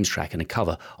Jose James track and a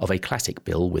cover of a classic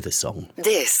Bill Withers song.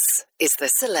 This is The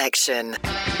Selection.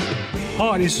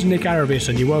 Hi, this is Nick Aravis,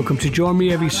 and you're welcome to join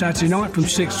me every Saturday night from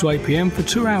 6 to 8 p.m. for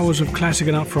 2 hours of classic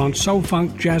and upfront soul,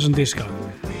 funk, jazz and disco.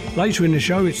 Later in the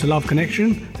show, it's The Love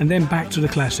Connection, and then back to the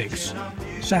classics.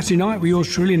 Saturday night, with yours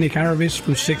truly, Nick Aravis,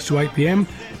 from 6 to 8 p.m,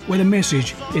 where the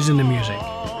message is in the music.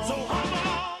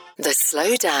 The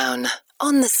Slowdown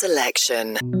on The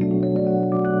Selection.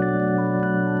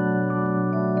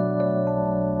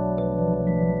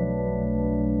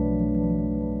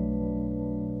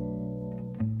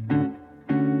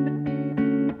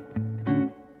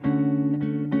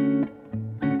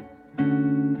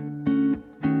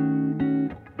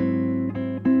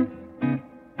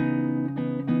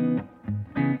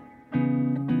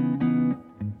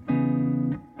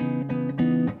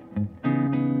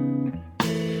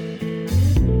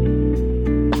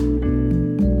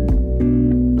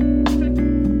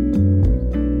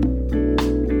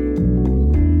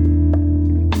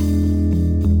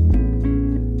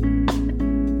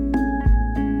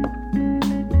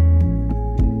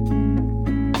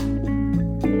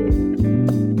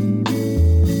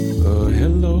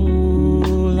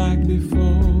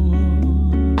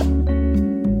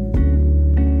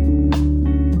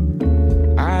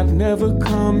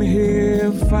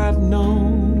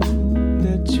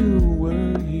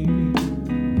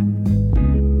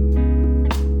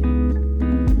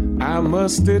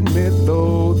 Must admit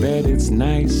though that it's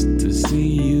nice to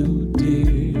see you,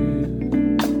 dear.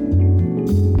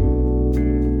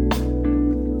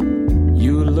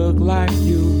 You look like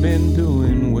you've been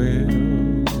doing well.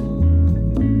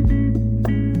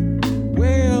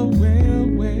 Well, well,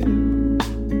 well.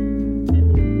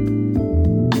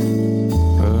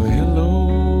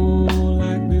 Hello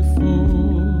like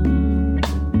before.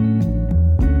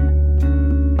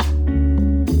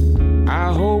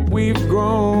 I hope we've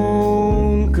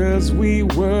grown, 'cause we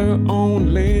were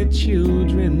only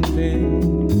children then.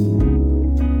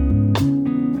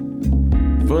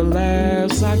 For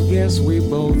laughs, I guess we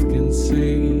both can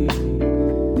say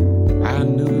I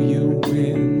knew you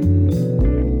when.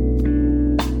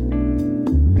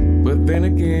 But then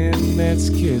again, that's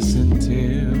kiss and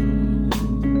tell.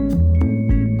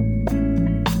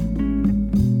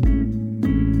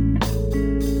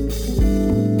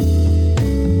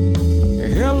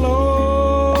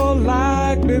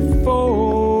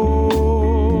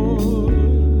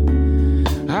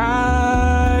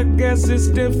 it's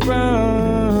different,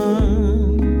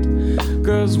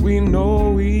 'cause we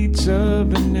know each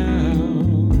other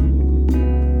now.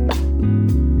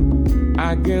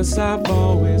 I guess I've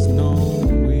always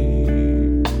known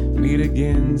we'd meet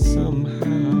again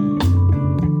somehow.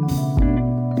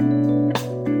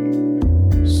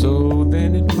 So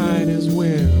then it might as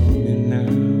well be now.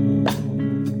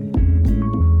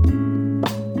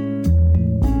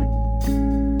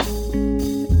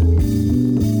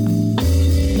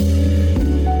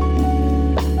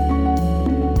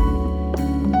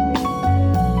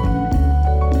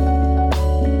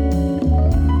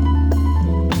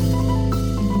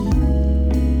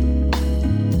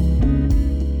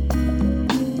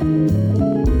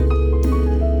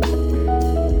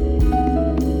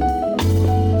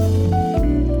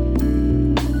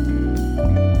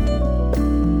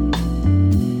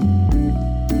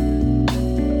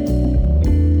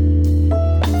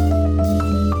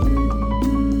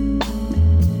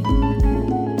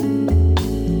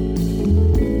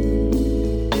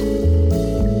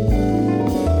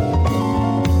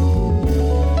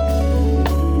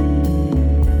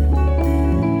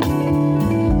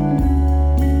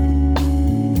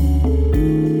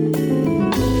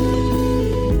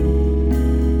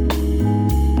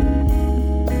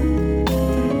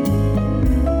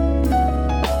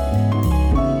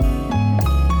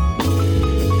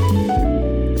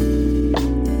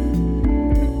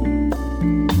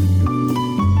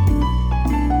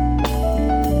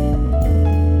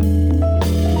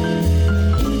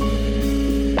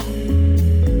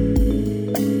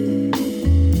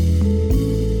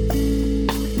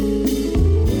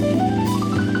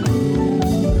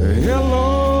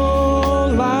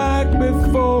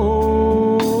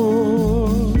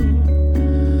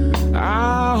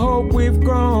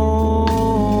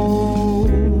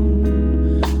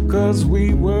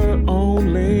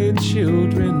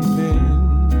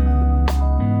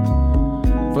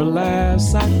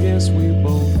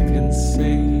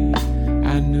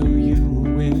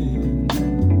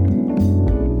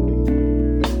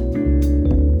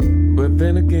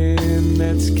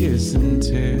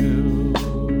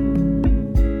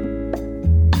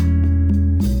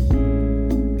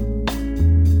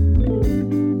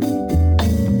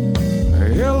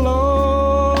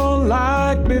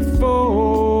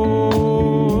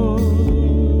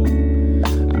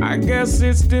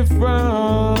 It's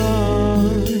different,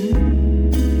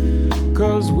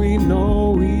 'cause we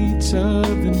know each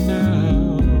other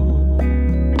now.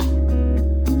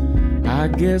 I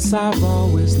guess I've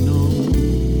always known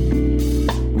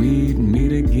we'd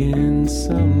meet again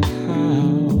somehow.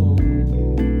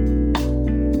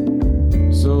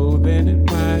 So then it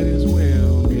might as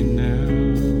well be now.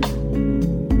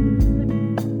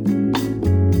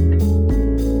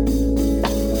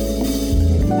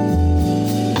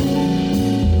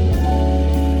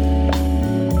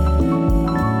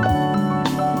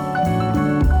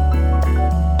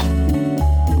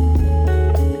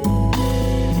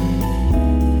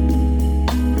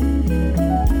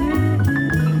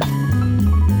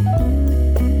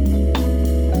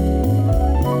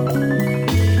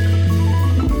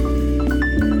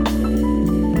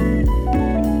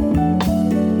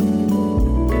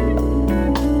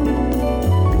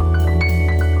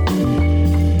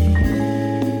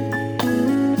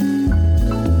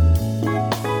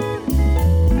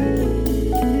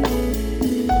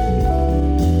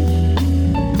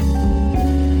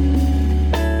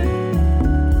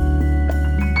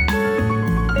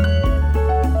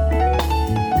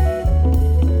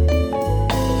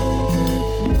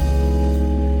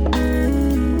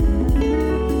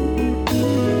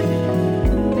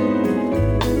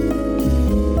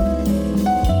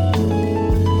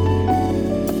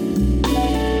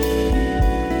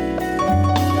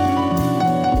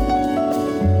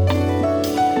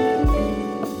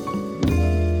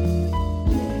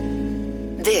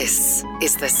 This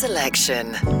is The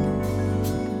Selection.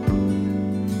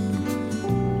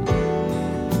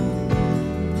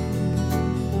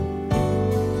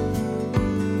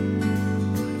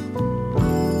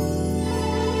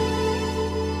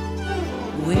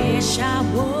 Wish I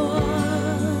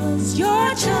was your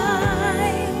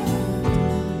child.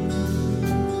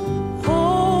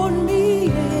 Hold me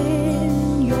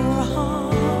in your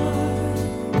heart.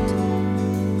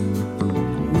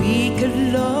 We could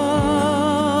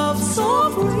love so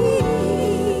free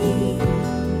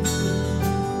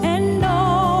and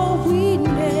know we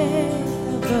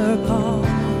never part.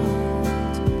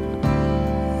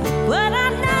 But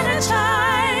I'm not a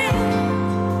child,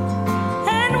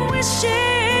 and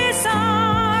wishes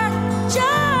are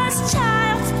just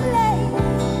child's play.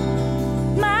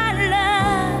 My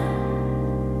love,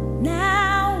 now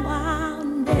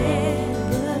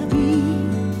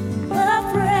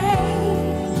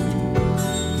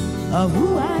of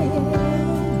who I am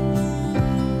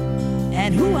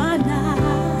and who I'm not.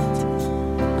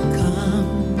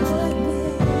 Come what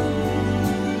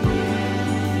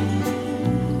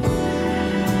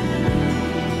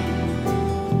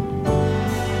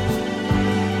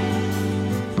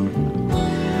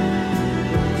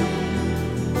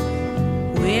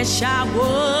may. Wish I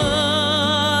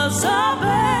was a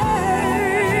bird.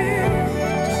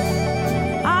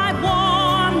 I'd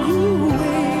warm you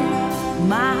with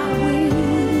my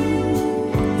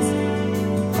wings,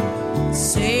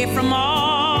 safe from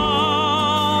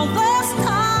all the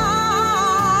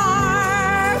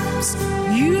storms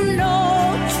you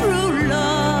know true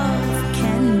love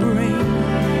can bring.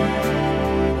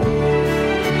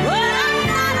 But I'm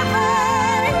not a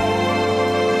bird,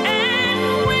 and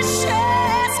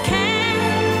wishes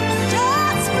can't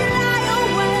just fly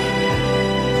away,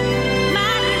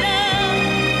 my love,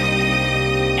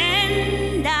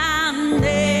 and I'm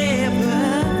never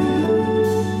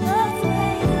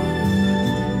afraid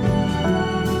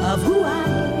of who I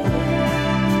am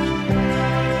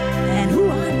and who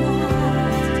I'm not.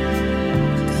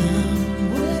 Come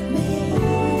what may.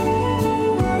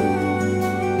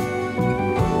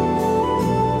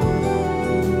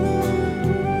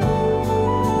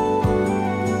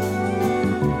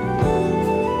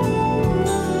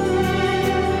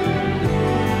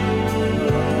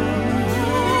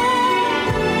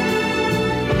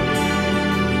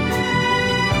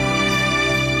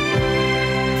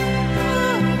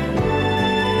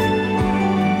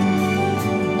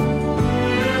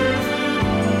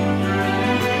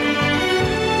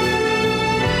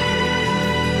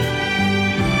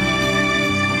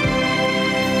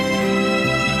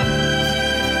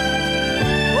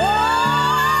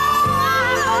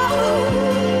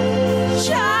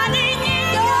 Shining in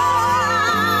your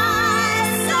eyes,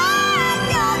 sang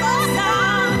your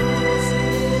songs,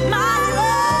 my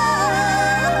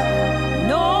love.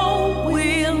 No,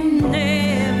 we'll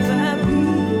never be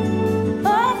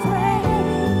afraid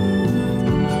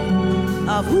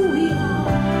of who we are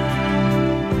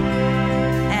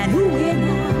and who we're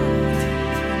not.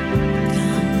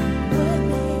 Come what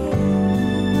may.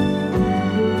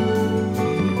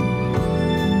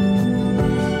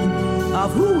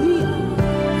 Of who we are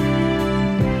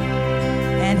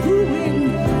and who we're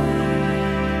not.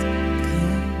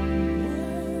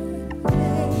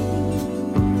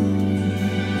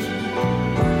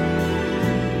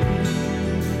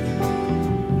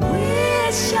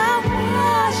 Wish I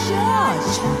was your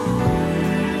child.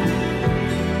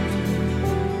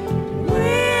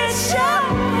 Wish I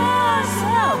was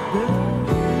a bird.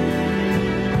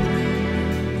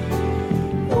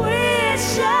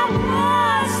 Wish I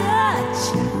was a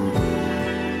child.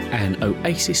 An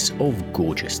oasis of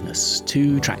gorgeousness.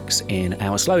 2 tracks in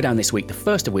our slowdown this week, the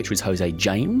first of which was Jose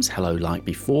James, Hello Like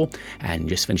Before, and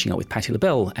just finishing up with Patti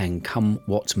LaBelle and Come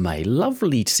What May.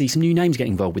 Lovely to see some new names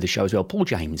getting involved with the show as well. Paul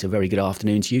James, a very good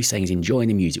afternoon to you, saying he's enjoying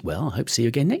the music well. I hope to see you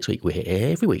again next week. We're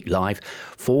here every week live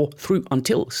 4 through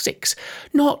until 6.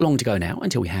 Not long to go now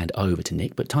until we hand over to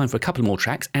Nick, but time for a couple more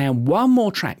tracks and one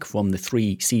more track from the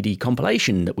 3 CD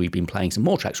compilation that we've been playing some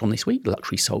more tracks from this week,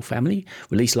 Luxury Soul Family,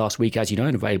 released last week as you know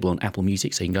and available on Apple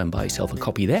Music, so you can go and buy yourself a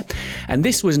copy there. And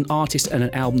this was an artist and an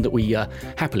album that we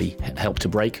happily helped to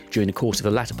break during the course of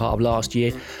the latter part of last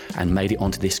year and made it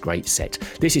onto this great set.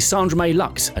 This is Sandra May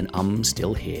Lux and I'm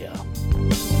Still Here.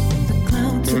 The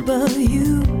clouds above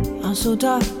you are so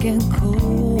dark and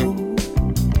cold,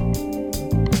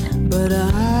 but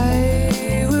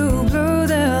I will blow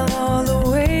them all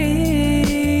away.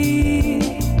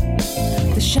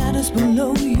 The shadows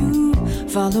below you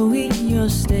following your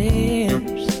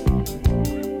steps,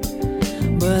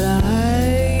 but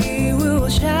I will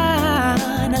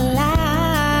shine a light.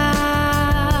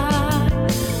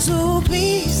 So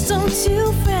please don't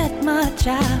you fret, my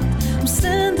child. I'm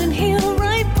standing here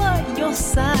right by your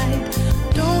side.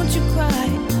 Don't you cry,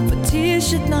 for tears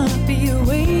should not be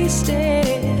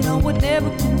wasted on what never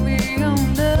could be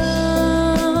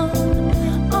undone.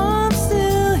 I'm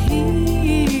still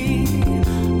here.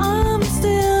 I'm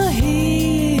still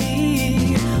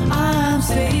here. I'm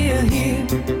still here.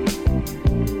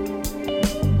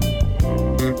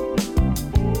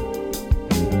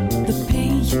 The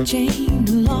pain you chained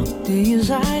and locked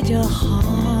inside your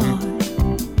heart,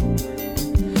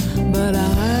 but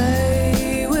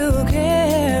I will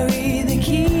carry the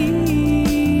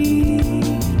key,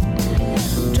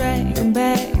 dragging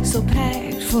back so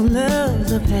packed full of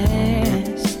the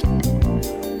past,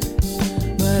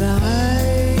 but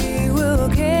I will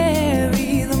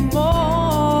carry them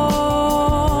all.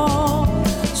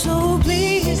 So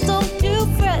please don't you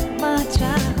fret, my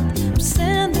child. I'm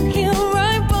standing here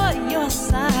right by your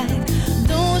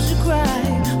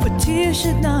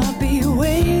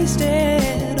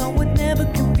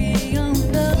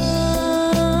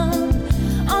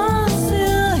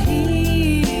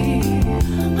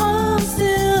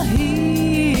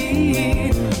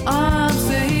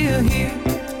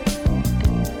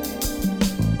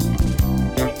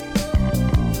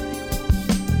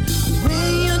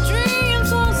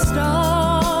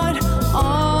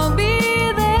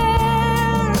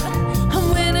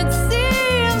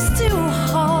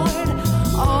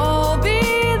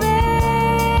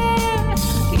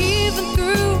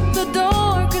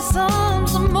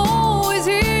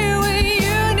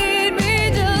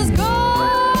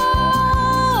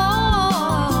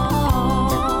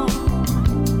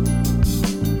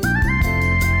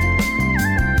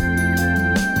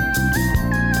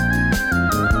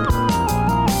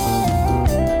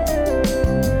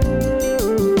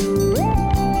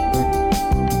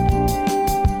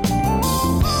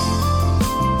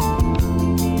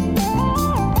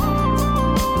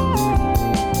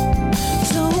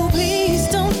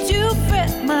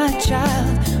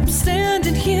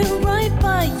here right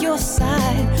by your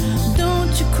side.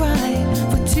 Don't you cry,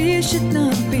 for tears should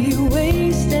not be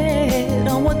wasted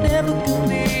on whatever could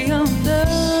be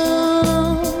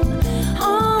undone.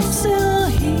 I'm still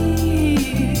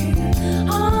here,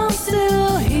 I'm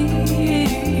still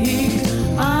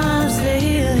here, I'm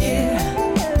still here,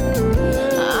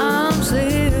 I'm still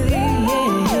here.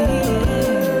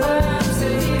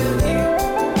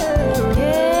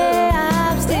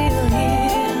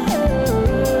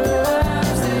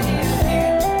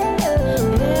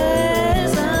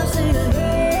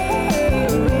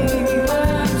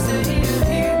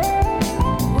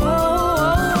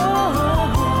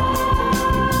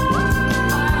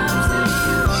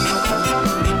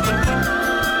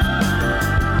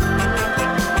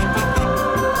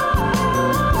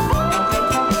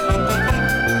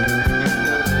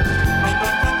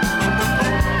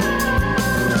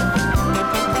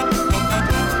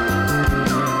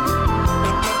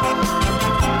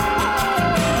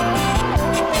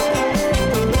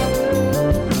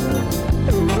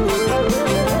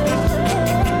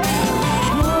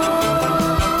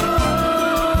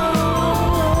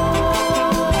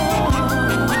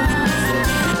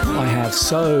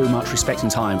 So much respect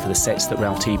and time for the sets that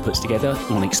Ralph T puts together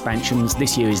on Expansions.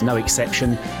 This year is no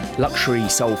exception. Luxury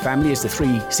Soul Family is the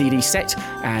 3 CD set,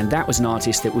 and that was an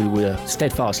artist that we were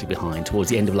steadfastly behind towards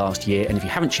the end of last year. And if you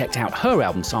haven't checked out her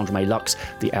album, Sandra May Lux,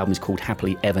 the album is called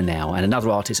Happily Ever Now. And another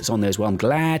artist that's on there as well, I'm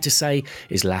glad to say,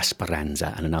 is La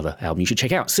Speranza, and another album you should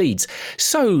check out, Seeds.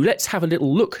 So let's have a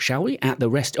little look, shall we, at the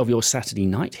rest of your Saturday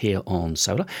night here on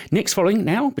Solar. Next following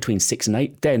now, between 6 and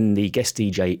 8, then the guest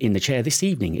DJ in the chair this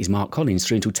evening is Mark Collins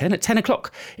through until 10. At 10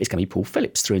 o'clock, it's going to be Paul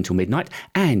Phillips through until midnight.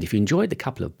 And if you enjoyed the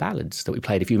couple of ballads that we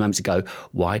played a few moments ago,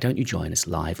 why don't you join us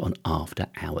live on After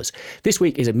Hours? This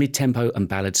week is a mid-tempo and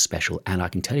ballads special, and I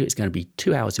can tell you it's going to be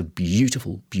 2 hours of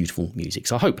beautiful, beautiful music.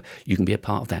 So I hope you can be a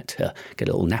part of that. Get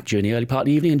a little nap during the early part of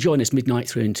the evening and join us midnight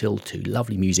through until 2.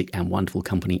 Lovely music and wonderful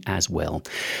company as well.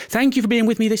 Thank you for being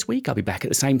with me this week. I'll be back at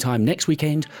the same time next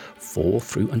weekend, 4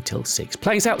 through until 6.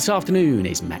 Playing us out this afternoon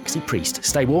is Maxi Priest.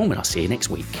 Stay warm and I'll see you next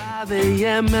week. 5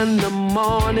 a.m. in the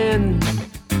morning,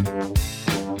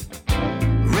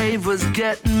 rave was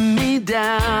getting me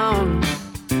down.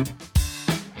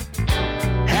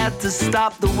 Had to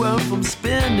stop the world from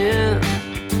spinning,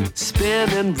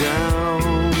 spinning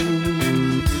round.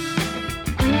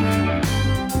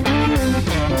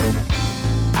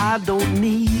 I don't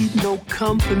need no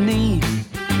company,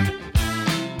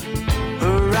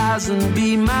 horizon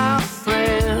be my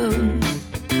friend.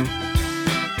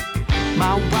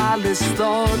 My wildest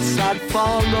thoughts I'd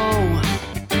follow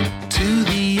to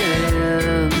the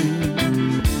end.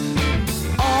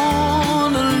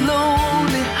 On a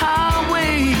lonely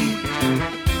highway,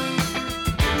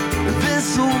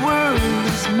 this world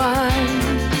is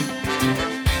mine.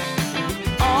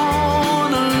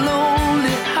 On a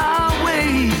lonely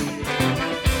highway,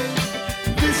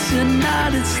 this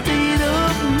United State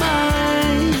of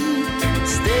mind,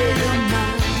 state of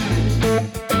mind.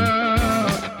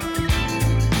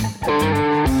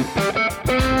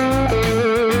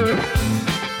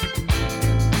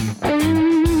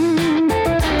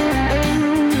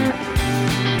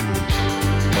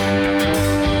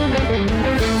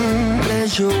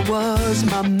 Pleasure was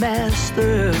my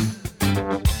master,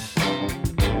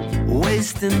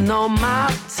 wasting all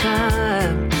my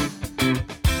time,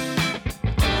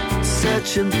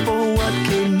 searching for what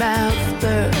came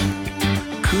after,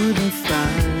 couldn't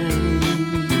find.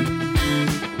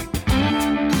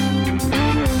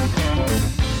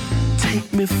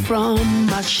 Take me from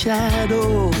my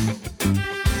shadow,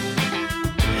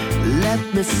 let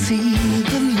me see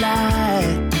the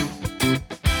light.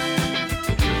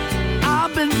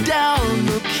 I've been down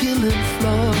the killing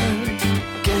floor,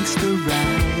 gangster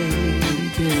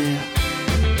ride, yeah.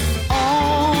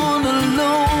 On a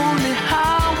lonely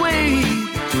highway,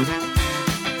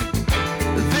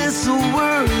 this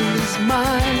world is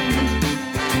mine.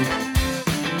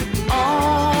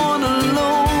 On a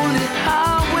lonely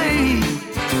highway,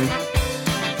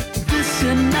 this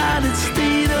United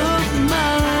State of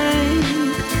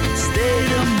mind,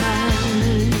 state of mind.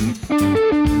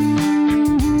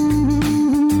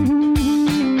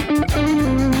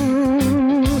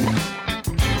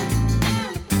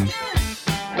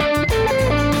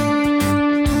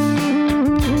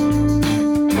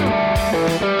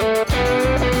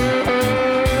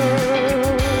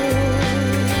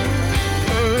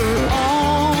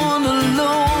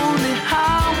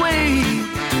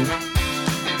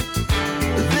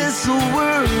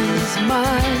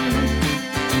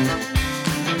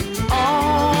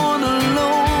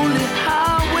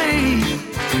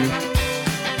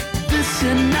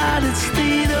 excited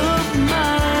state of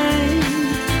mind.